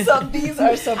queen. So these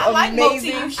are some I like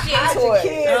amazing multi-use shit. toys.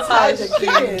 Kids, Hide hide your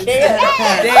your kids.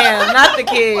 Damn, not the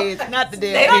kids, not the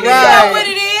They damn don't kids. even know what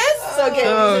it is. So again,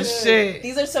 Oh these are, shit.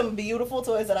 these are some beautiful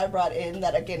toys that I brought in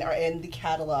that again are in the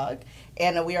catalog,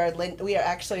 and we are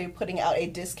actually putting out a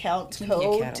discount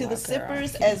code to the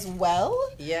sippers as well.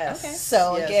 Yes. Okay.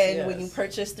 So Yes, again, yes. when you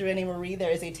purchase through Annie Marie,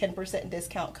 there is a 10%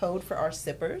 discount code for our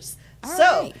sippers. All So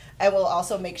right. I will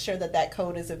also make sure that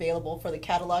code is available for the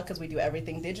catalog because we do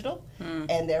everything digital,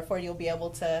 and therefore you'll be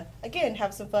able to again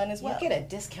have some fun as well. You get a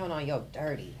discount on your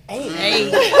dirty.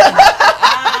 Hey.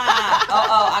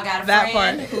 I got a That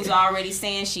friend part. who's already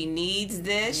saying she needs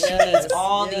this. She Yes, needs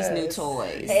all these new yes.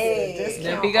 toys. Hey,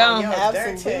 There we go.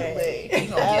 absolutely. You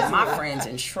gonna get my friends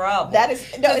in trouble. That is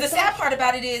no. Because the It's sad part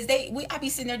about it is I be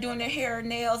sitting there doing their hair and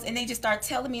nails, and they just start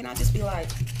telling me, and I just be like,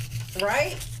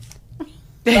 Right?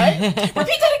 right. repeat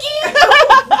that again.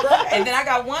 And then I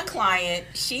got one client.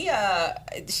 She's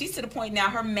to the point now.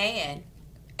 Her man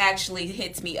actually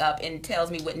hits me up and tells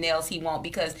me what nails he wants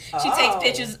because she takes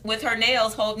pictures with her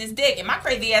nails holding his dick, and my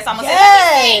crazy ass almost said,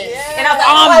 "Let me see." Yes. And I was like,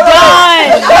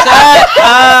 I'm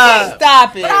done. Shut up.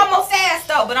 Stop it. But I almost asked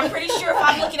though. But I'm pretty sure if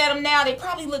I'm looking at them now, they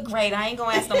probably look great. I ain't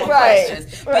gonna ask no more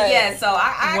questions. But yeah, so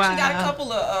I actually got a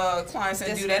couple of clients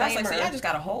that do that. I was like, so y'all just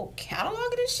got a whole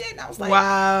catalog of this shit? And I was like,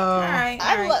 wow. All right.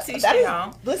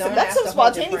 Listen, that's so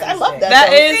spontaneous. I love that.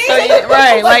 That is so,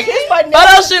 right. Like,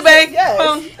 photo shoot, babe. Yes.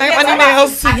 I got my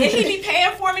nails. And he be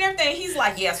paying for me and everything. He's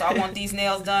like, yeah, so I want these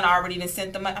nails done. I already done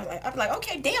sent them. I'm like,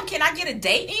 okay, damn, can I get a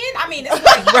date in? I mean, it's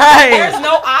like, there's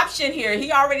no option here.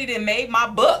 He already done made my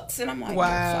books. And I'm like,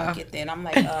 wow. Fuck it then. I'm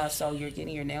like, so you're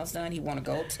getting your nails done? He want to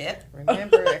go tip?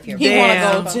 Remember, if you're he want to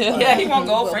go tip. Yeah, he want to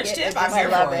go French tip. I'm here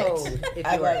for it.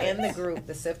 If you are in the group,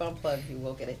 the Sip Unplugged, you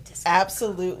will get a discount.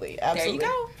 Absolutely. There you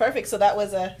go. Perfect. So that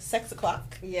was a sex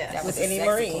o'clock. Yes. That was Annie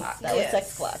Marie. That was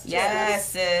sex o'clock. Yes,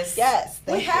 sis. Yes.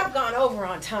 We have gone over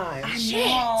on time. I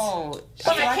know.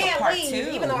 But I can't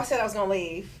leave, even though I said I was going to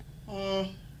leave.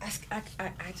 I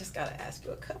just got to ask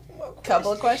you a couple more questions.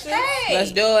 Couple of questions? Hey.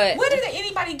 Let's do it. What is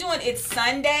anybody doing? It's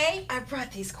Sunday. I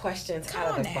brought these questions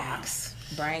out of the box.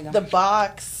 Bring them. The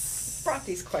box. Brought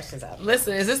these questions out.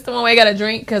 Listen, is this the one where I got to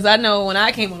drink? Because I know when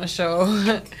I came on the show,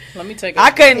 let me take. I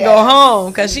couldn't go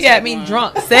home because she had me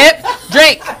drunk. Sip,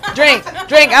 drink.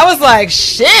 I was like,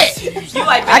 shit. You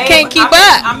like, I can't keep up.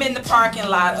 I'm in the parking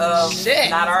lot of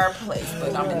not our place,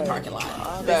 but I'm in the parking lot.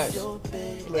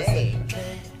 Hey,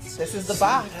 this is the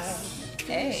box.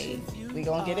 Hey. We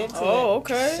gonna get into it. Oh,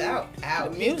 okay. Shout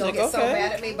out. He's gonna get so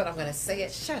mad at me, but I'm gonna say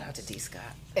it. Shout out to D. Scott.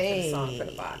 Hey. For the song for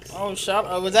the box. Oh, shout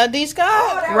out. Was that D. Scott?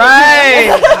 Oh,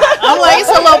 Right. I'm like, it's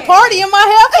a little party in my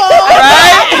headphones.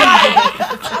 Right.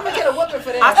 I'm gonna get a whooping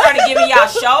for that. I started giving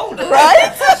y'all shoulders.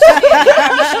 Right?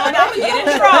 I'm gonna get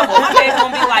in trouble. My baby's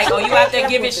gonna be like, oh, you out there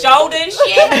giving shoulder and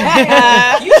shit?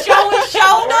 You showing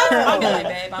shoulder? I'm gonna be like,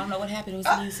 babe, I don't know what happened. It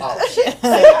was me. Oh, shit.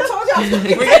 I told y'all.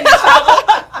 We're getting in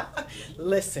trouble.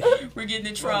 Listen. We're getting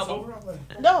in trouble.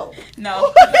 No.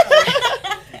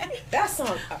 That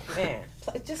song, man.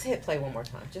 Just hit play one more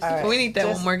time. Just right. We need that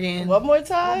one more again. One more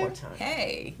time. One more time.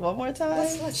 Hey. One more time.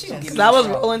 Because I was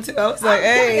rolling too. I was like,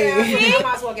 hey. I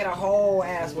might as well get a whole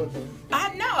ass whooping.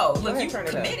 I know. Look, you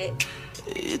committed.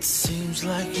 It seems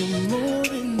like you're more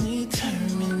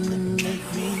determined to make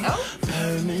me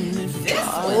permanent.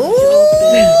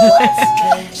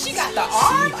 She got the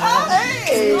arm up.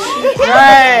 Hey.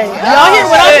 Right. Y'all hear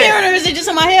what I'm hearing, or is it just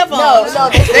in my headphones? No.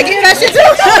 They get that shit too.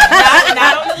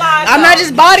 Not on the live. I'm not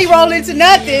just body rolling to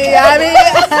nothing. I mean,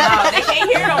 no, they can't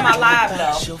hear it on my live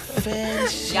though.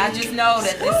 Y'all just know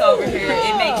that this over here,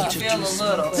 it makes you feel a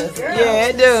little. Yeah,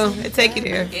 it do. It take you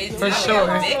there. For sure.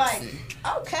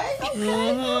 Okay.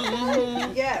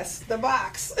 Yes, the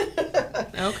box.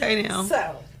 Okay, now.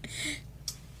 So,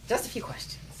 just a few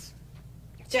questions.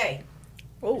 Jay.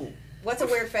 oh, What's a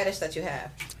weird fetish that you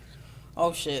have?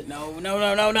 oh shit, no. I don't know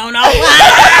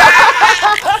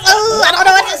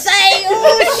what to say.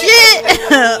 Oh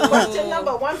shit. Question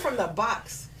number 1 from the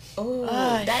box. Oh,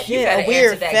 that you shit, gotta a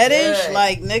weird answer that fetish, good.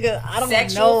 like nigga, I don't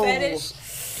Sexual know. fetish?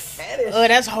 Oh,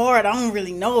 that's hard. I don't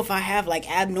really know if I have like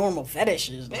abnormal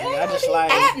fetishes. Like, I just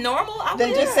like abnormal.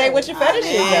 Then just say what your fetish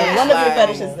is. Then. One of your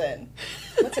fetishes then.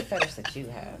 What's a fetish that you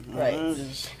have? Right.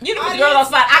 You know the girl on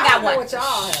spot. I got one. What y'all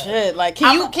have. shit. Like,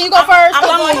 can you go first? I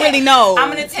don't really know. I'm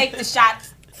gonna take the shot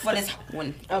for this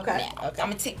one. Okay. I'm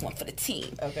gonna take one for the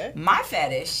team. Okay. My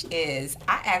fetish is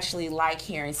I actually like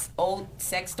hearing old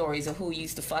sex stories of who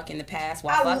used to fuck in the past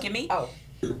while fucking me. Oh.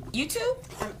 You too?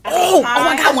 Oh,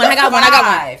 I got one. I got one.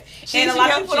 And a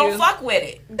lot of people don't fuck with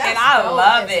it. And I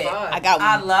love it. I got one.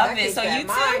 I love it. So you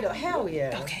too? Hell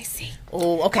yeah. Okay, see.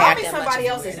 Oh, okay. Call me somebody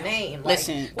else's name.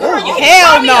 Listen, girl, you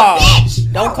hell no.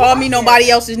 Don't call me nobody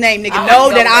else's name, nigga. Know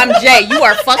that I'm Jay. You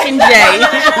are fucking Jay.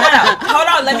 Hold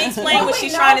on, let me explain what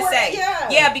she's trying to say.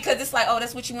 Yeah, because it's like, oh,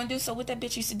 that's what you want to do. So what that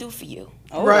bitch used to do for you?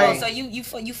 Right. So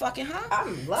you fucking her?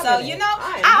 I'm loving so it. you know,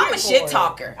 I'm a shit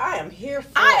talker. I am here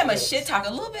for I am a shit talker.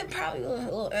 A little bit, probably a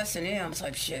little S&M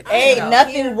type shit. Ain't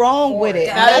nothing wrong with it.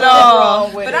 Not at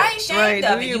all. But I ain't ashamed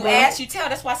of it. You bro? ask, you tell.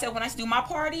 That's why I said when I used to do my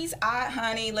parties,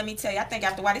 honey, let me tell you, I think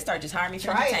after a while they started just hiring me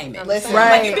for entertainment. Listen.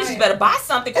 Like, you bitches better buy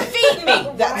something to feed me.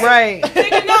 That's Right.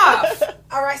 Big enough.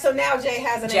 All right, so now Jay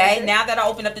has an Jay, answer. now that I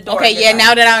opened up the door. Okay, yeah,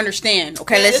 now that I understand.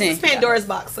 Okay, This listen. is Pandora's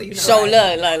box, so you know. So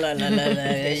look.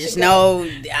 Just know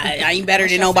I ain't better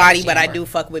than nobody, but I do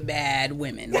fuck with bad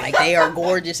women. Like, they are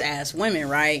gorgeous ass women,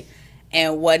 right?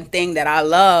 And one thing that I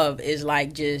love is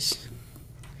like just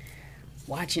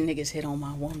watching niggas hit on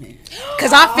my woman.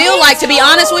 Cause I feel like, to be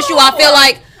honest with you, I feel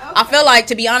like I feel like,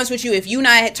 to be honest with you, if you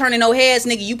not turning no heads,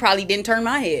 nigga, you probably didn't turn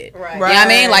my head. Right. You know what I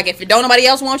mean? Like, if don't nobody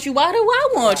else want you, why do I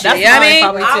want you? That's You know what I mean?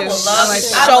 I would love it.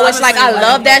 So it's like, I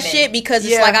love that shit because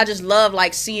it's like, I just love,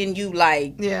 like, seeing you,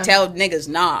 like, tell niggas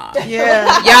nah. Yeah. You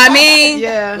know what I mean?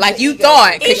 Yeah. Like, you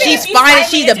thought, because she's fine,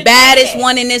 she's the baddest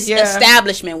one in this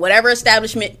establishment. Whatever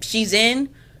establishment she's in,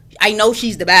 I know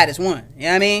she's the baddest one. You know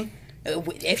what I mean?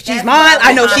 If she's mine,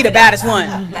 I know she the baddest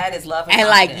one. That is love and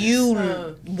like, you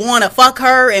want to fuck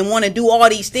her and want to do all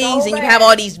these things, and you have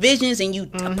all these visions, and you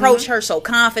approach her so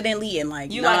confidently, and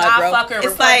like, you like, I'll fuck her.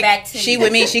 It's like back to she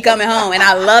with me, she coming home, and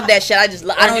I love that shit. I just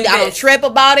I don't trip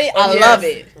about it. I love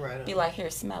it. Be like, here,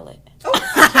 smell it.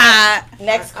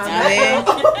 Next comment.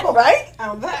 Right?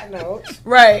 On that note.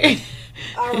 Right.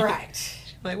 All right.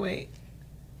 Like, wait.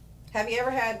 Have you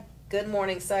ever had good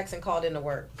morning sex and called into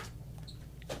work?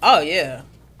 Oh, yeah.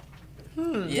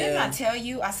 Yeah. Didn't I tell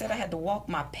you? I said I had to walk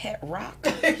my pet rock.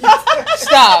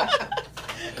 Stop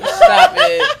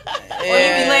it. Yeah. Or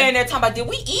you be laying there talking about, did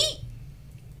we eat?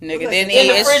 Nigga didn't in eat. In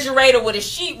the refrigerator with a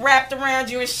sheet wrapped around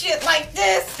you and shit like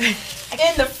this.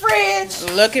 In the fridge.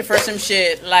 Looking for some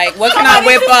shit. Like, what can I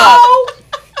whip up?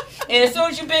 And as soon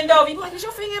as you bend over, you be like, is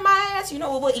your finger in my ass? You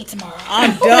know what, we'll eat tomorrow.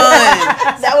 I'm done.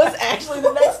 That was actually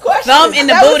the next question. Thumb in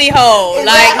the booty hole.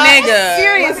 Like, nigga.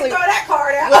 Seriously. Throw that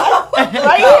card out.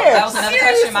 Right here. That was another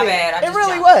question, my bad. It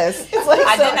really was. It's like,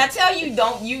 I did not tell you,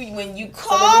 don't you, when you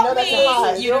call me,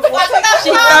 you don't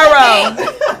fucking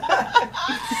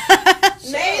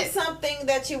Name something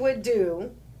that you would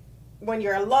do when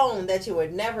you're alone that you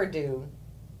would never do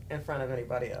in front of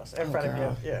anybody else. In front of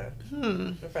you. Yeah.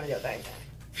 In front of your thing.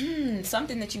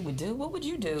 Something that you would do? What would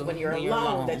you do when you're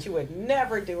alone that you would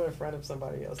never do in front of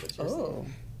somebody else that you're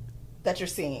seeing? That you're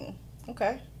seeing.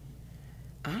 Okay.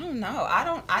 I don't know.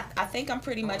 I think I'm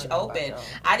pretty much open.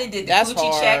 I did the That's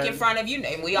coochie hard. check in front of you,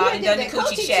 and we all done the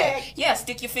coochie check. Yeah,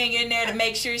 stick your finger in there to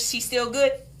make sure she's still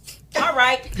good. All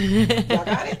right. Y'all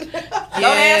got it? Don't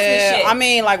ask me shit. I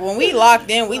mean, like, when we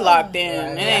locked in, we locked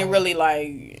in. It ain't really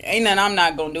like, ain't nothing I'm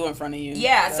not gonna do in front of you.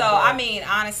 Yeah, so I mean,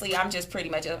 honestly, I'm just pretty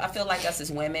much, I feel like us as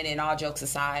women, and all jokes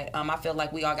aside, I feel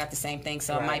like we all got the same thing,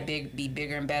 so it might be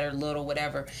bigger and better, little,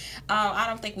 whatever. I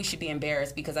don't think we should be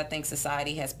embarrassed, because I think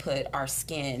society has put our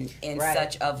skin in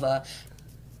such of a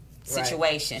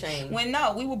situation. When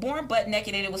no, we were born butt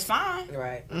naked and it was fine.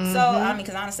 Right. So I mean,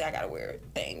 because honestly, I got a weird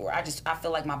thing where I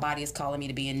feel like my body is calling me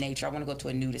to be in nature. I want to go to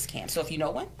a nudist camp. So if you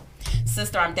know one,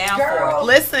 sister, I'm down for it.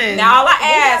 Listen. Now all I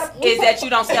ask is that you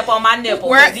don't step on my nipple.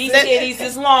 These titties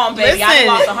is long, baby. I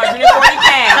lost 140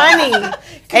 pounds. Honey,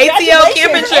 ATL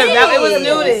camping trip. That it was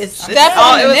nudist. Step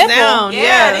on it was nipple. down.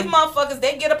 Yeah, these motherfuckers,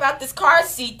 they get up out this car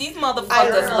seat. These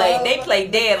motherfuckers they play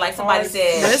dead, like somebody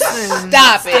said. Listen.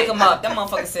 Stop Stick it. them up. That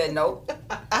motherfucker said nope.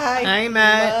 I ain't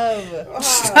mad.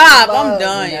 Stop. I'm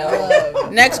done, yo.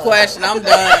 Next question. I'm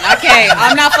done. I can't.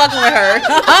 I'm not fucking with her.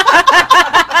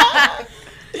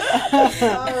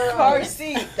 Car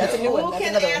seat. That's a new one. Who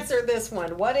can answer this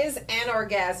one? What is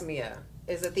anorgasmia?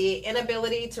 Is it the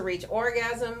inability to reach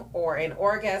orgasm, or an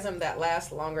orgasm that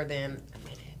lasts longer than a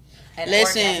minute? An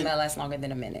Listen. orgasm that lasts longer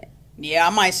than a minute. Yeah, I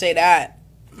might say that.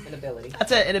 Inability.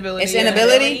 That's an inability. It's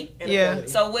inability? Yeah.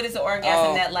 So what is an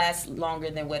orgasm that lasts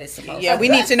longer than what it's supposed to? Yeah, we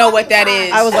need to know what that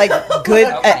is. I was like, good,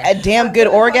 a damn good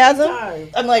orgasm.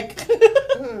 I'm like,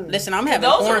 listen, I'm having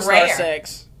Those porn are star rare.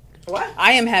 sex. What?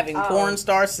 I am having porn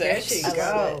star sex. Here she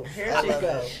go. Here she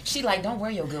go. She like, don't wear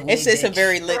your good wig, It's just a bitch.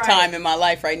 very lit time in my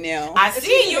life right now. I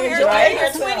see you. You're Right. in your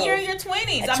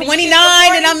 20s. I mean,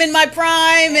 29 and I'm in my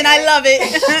prime and I love it.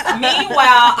 Meanwhile,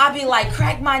 I be like,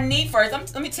 crack my knee first.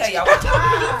 Let me tell y'all.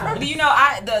 You know,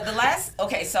 the last.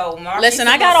 Okay, so Listen,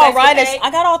 I got arthritis. I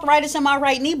got arthritis in my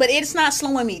right knee, but it's not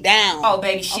slowing me down. Oh,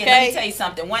 baby, shit. Okay? Let me tell you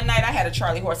something. One night I had a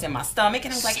Charlie horse in my stomach,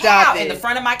 and I was like, Stop how? it. In the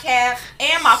front of my calf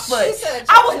and my foot. said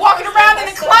I was walking around in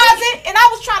the closet, and I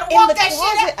was trying to walk the that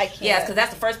closet? shit out. I can't. Yes, because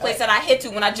that's the first place that I hit to.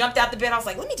 When I jumped out the bed, I was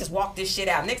like, let me just walk this shit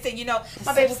out. Next thing you know,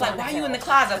 my baby was like, why are you in the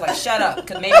closet? I was like, shut up,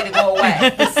 because maybe it'll go away.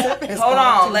 Hold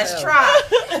on, let's try.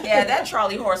 Yeah, that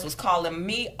Charlie horse was calling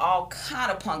me all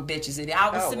kind of punk bitches, and I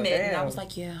was submitting. I was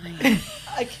like, yeah,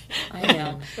 I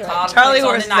am. Charlie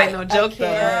horse ain't no joke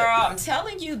though. Girl, I'm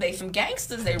telling you, they some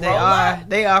gangsters. They They roll are. up.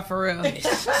 They are for real.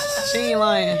 She ain't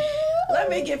lying. Let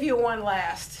me give you one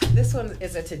last. This one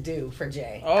is a to-do for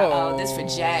Jay. Oh, this for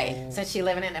Jay. Since she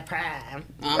living in the prime.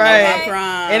 I'm Right. in my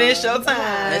prime. It is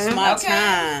showtime. It's my Okay.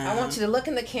 time. I want you to look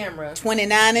in the camera.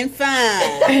 29 and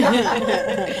fine.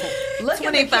 Look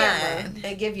in the 25. camera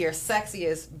and give your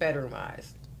sexiest bedroom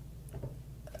eyes.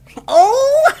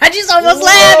 Oh, I just almost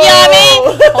laughed, you know what I mean?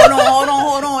 Hold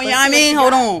on, you know what I mean?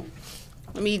 Hold on.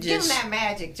 Let me Give him just... that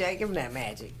magic, Jay. Give him that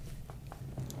magic.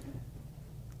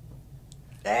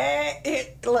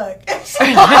 Look.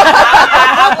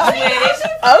 I was with it.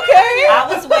 Okay. I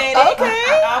was with it. Okay.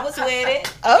 I was with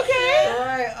it. Okay.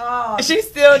 Right. Oh. She's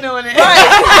still doing it.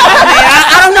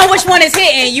 I don't know which one is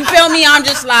hitting. You feel me? I'm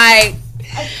just like,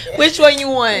 Which one you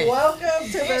want? Welcome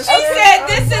to the. She said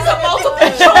this is a multiple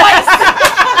choice.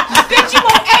 Bitch, you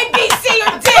want A, B, C,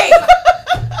 or D?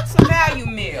 It's a value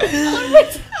meal.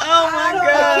 Oh my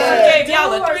God. She gave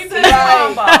y'all a 3-piece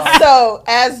combo. So,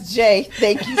 as Jay,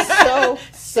 thank you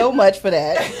so much for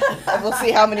that. We'll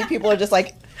see how many people are just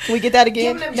like, can we get that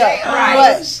again? Give them Jay,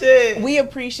 right. But Shit. we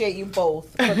appreciate you both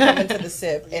for coming to the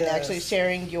Sip and actually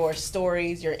sharing your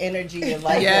stories, your energy, your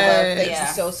life, your love.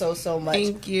 Thank you so much.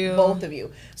 Thank you. Both of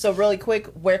you. So really quick,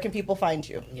 where can people find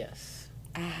you? Yes.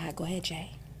 Go ahead,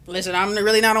 Jay. listen, I'm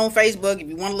really not on Facebook. If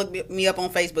you want to look me up on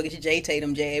Facebook, it's Jay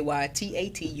Tatum,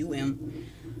 Jaytatum.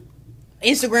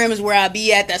 Instagram is where I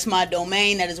be at. That's my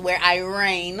domain. That is where I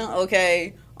reign.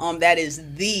 Okay. That is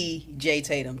the Jay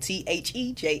Tatum.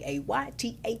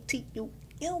 TheJayTatum.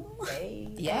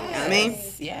 Yes. I mean,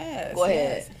 yes. Go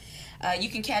ahead. You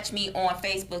can catch me on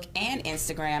Facebook and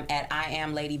Instagram at I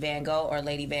am Lady Van Gogh or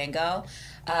Lady Van Gogh.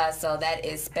 So that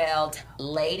is spelled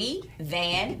Lady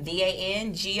Van,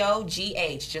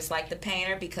 VANGOGH, just like the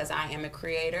painter, because I am a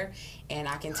creator and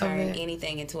I can turn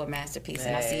anything into a masterpiece,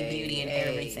 and I see beauty in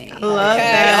everything. I love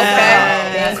that.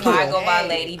 Okay. That's why I go by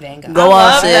Lady Van Gogh. Go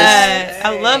on, sis.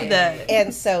 I love that.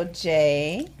 And so,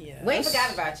 Jay, We ain't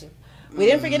forgot about you. we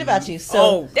didn't forget about you.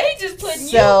 So, They just putting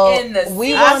so you in the we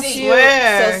seat. want I you.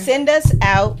 swear. So send us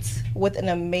out with an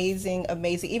amazing,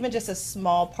 even just a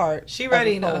small part. She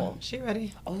ready of a now. poem. She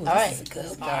ready. Oh, All right.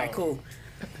 All right, cool.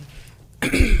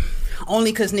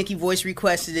 Only because Nikki voice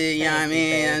requested it, you know what I mean?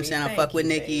 You know what I'm saying? I fuck with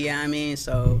Nikki, you know what I mean?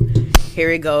 So here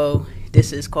we go.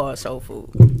 This is called Soul Food.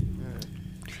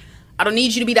 I don't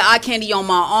need you to be the eye candy on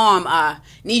my arm. I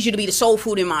need you to be the soul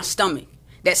food in my stomach.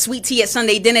 That sweet tea at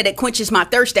Sunday dinner that quenches my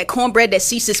thirst. That cornbread that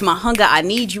ceases my hunger. I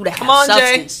need you to have Come on,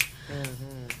 Jay. substance.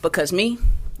 Because me,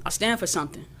 I stand for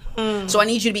something. So I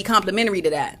need you to be complimentary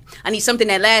to that. I need something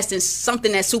that lasts, and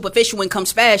something that's superficial and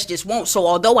comes fast just won't. So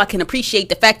although I can appreciate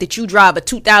the fact that you drive a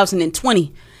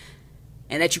 2020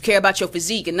 and that you care about your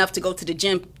physique enough to go to the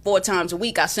gym 4 times a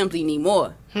week, I simply need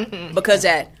more. Because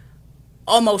at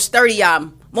almost 30,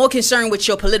 I'm more concerned with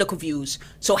your political views.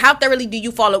 So how thoroughly do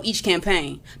you follow each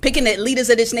campaign? Picking the leaders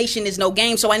of this nation is no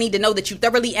game, so I need to know that you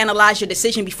thoroughly analyze your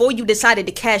decision before you decided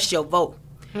to cast your vote.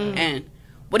 And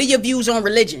what are your views on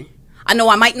religion? I know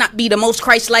I might not be the most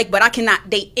Christ-like, but I cannot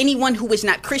date anyone who is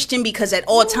not Christian, because at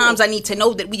all times I need to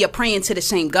know that we are praying to the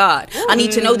same God. I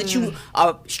need to know that you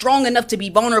are strong enough to be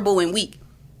vulnerable and weak,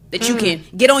 that you can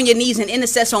get on your knees and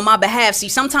intercess on my behalf. See,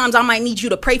 sometimes I might need you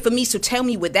to pray for me, so tell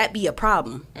me, would that be a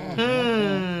problem?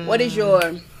 What is your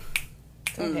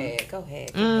Go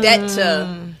ahead. debt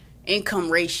to income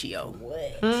ratio?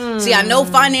 See, I know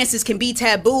finances can be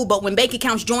taboo, but when bank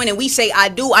accounts join and we say I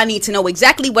do, I need to know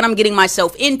exactly what I'm getting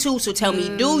myself into. So tell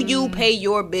me, do you pay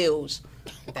your bills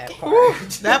That part.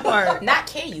 That part. Not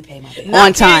can you pay my bill?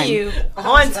 on time?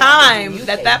 On time.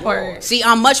 That part. See,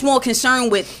 I'm much more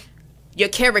concerned with your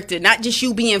character, not just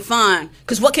you being fine.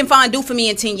 Because what can fine do for me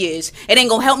in 10 years? It ain't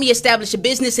gonna help me establish a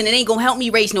business, and it ain't gonna help me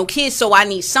raise no kids. So I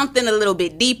need something a little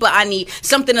bit deeper. I need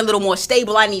something a little more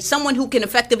stable. I need someone who can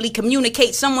effectively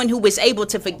communicate, someone who is able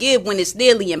to forgive when it's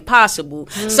nearly impossible.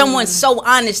 Someone so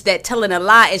honest that telling a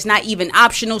lie is not even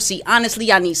optional. See,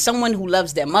 honestly, I need someone who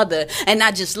loves their mother, and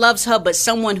not just loves her, but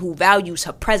someone who values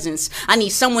her presence. I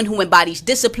need someone who embodies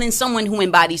discipline, someone who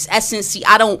embodies essence. See,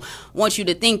 I don't want you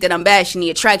to think that I'm bashing the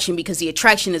attraction, because the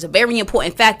attraction is a very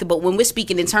important factor, but when we're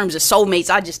speaking in terms of soulmates,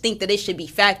 I just think that it should be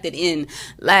factored in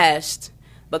last,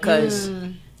 because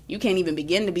you can't even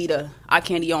begin to be the eye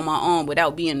candy on my arm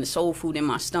without being the soul food in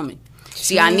my stomach.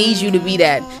 See, I need you to be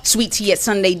that sweet tea at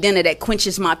Sunday dinner that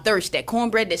quenches my thirst, that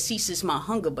cornbread that ceases my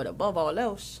hunger, but above all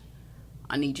else,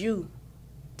 I need you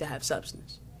to have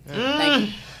substance. Thank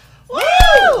you.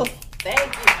 Woo!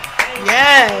 Thank you.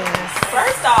 Yes.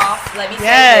 First off, let me say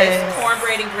Yes. this: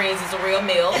 cornbread and greens is a real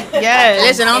meal. Yes.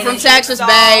 Listen, I'm And from it's Texas, all-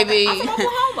 baby. I'm from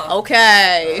Oklahoma.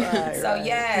 Okay. So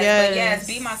yes,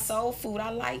 be my soul food. I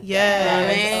like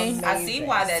Yes. that. I see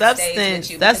why that Substance. stays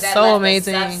with you. That's because that so left a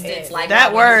amazing. Substance, like That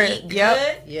how word. you eat Yep.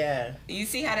 good. Yeah. You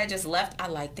see how that just left? I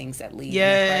like things that leave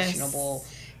Yes. impressionable.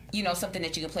 You know, something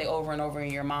that you can play over and over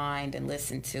in your mind and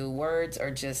listen to. Words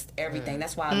are just everything.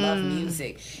 That's why I love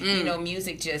music. You know,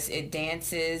 music just, it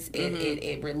dances,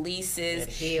 it releases, It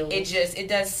heals. it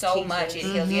does so much. It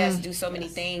heals. Yes, do so many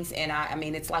things, and I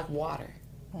mean, it's like water.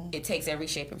 it takes every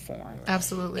shape and form.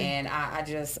 Absolutely. And I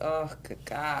just, oh, good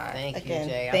God. Thank you,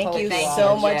 Jay. Thank you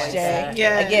so much, Jay.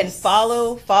 Yes. Again,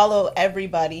 follow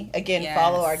everybody. Again,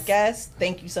 follow our guests.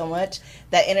 Thank you so much.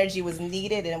 That energy was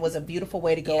needed, and it was a beautiful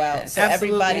way to go out. So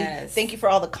everybody, thank you for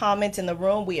all the comments in the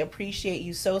room. We appreciate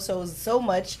you so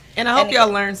much. And I hope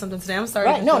y'all learned something today. I'm sorry.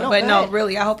 Right. No,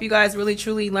 really. I hope you guys really,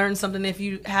 truly learned something. If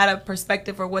you had a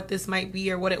perspective for what this might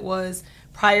be or what it was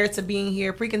prior to being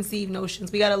here, preconceived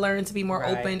notions. We got to learn to be more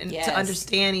open and to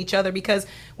understand each other, because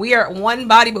we are one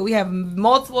body, but we have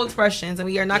multiple expressions, and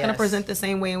we are not going to present the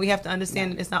same way. And we have to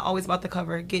understand that it's not always about the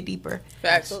cover. Get deeper.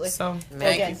 Absolutely. So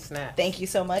thank you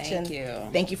so much.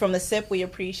 Thank you from the Sip. We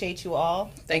appreciate you all.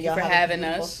 Thank you for having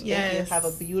us. Yes. Have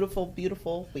a beautiful,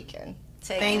 beautiful weekend.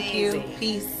 Thank you.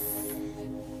 Peace.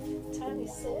 Tiny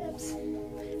sips.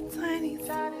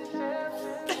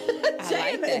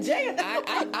 I like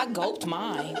that. I gulped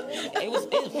mine. It was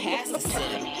past the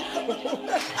sip.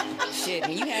 Shit,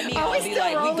 when you have me, I'll be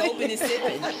like, we gulping and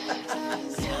sipping.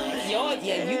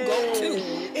 You gulp too.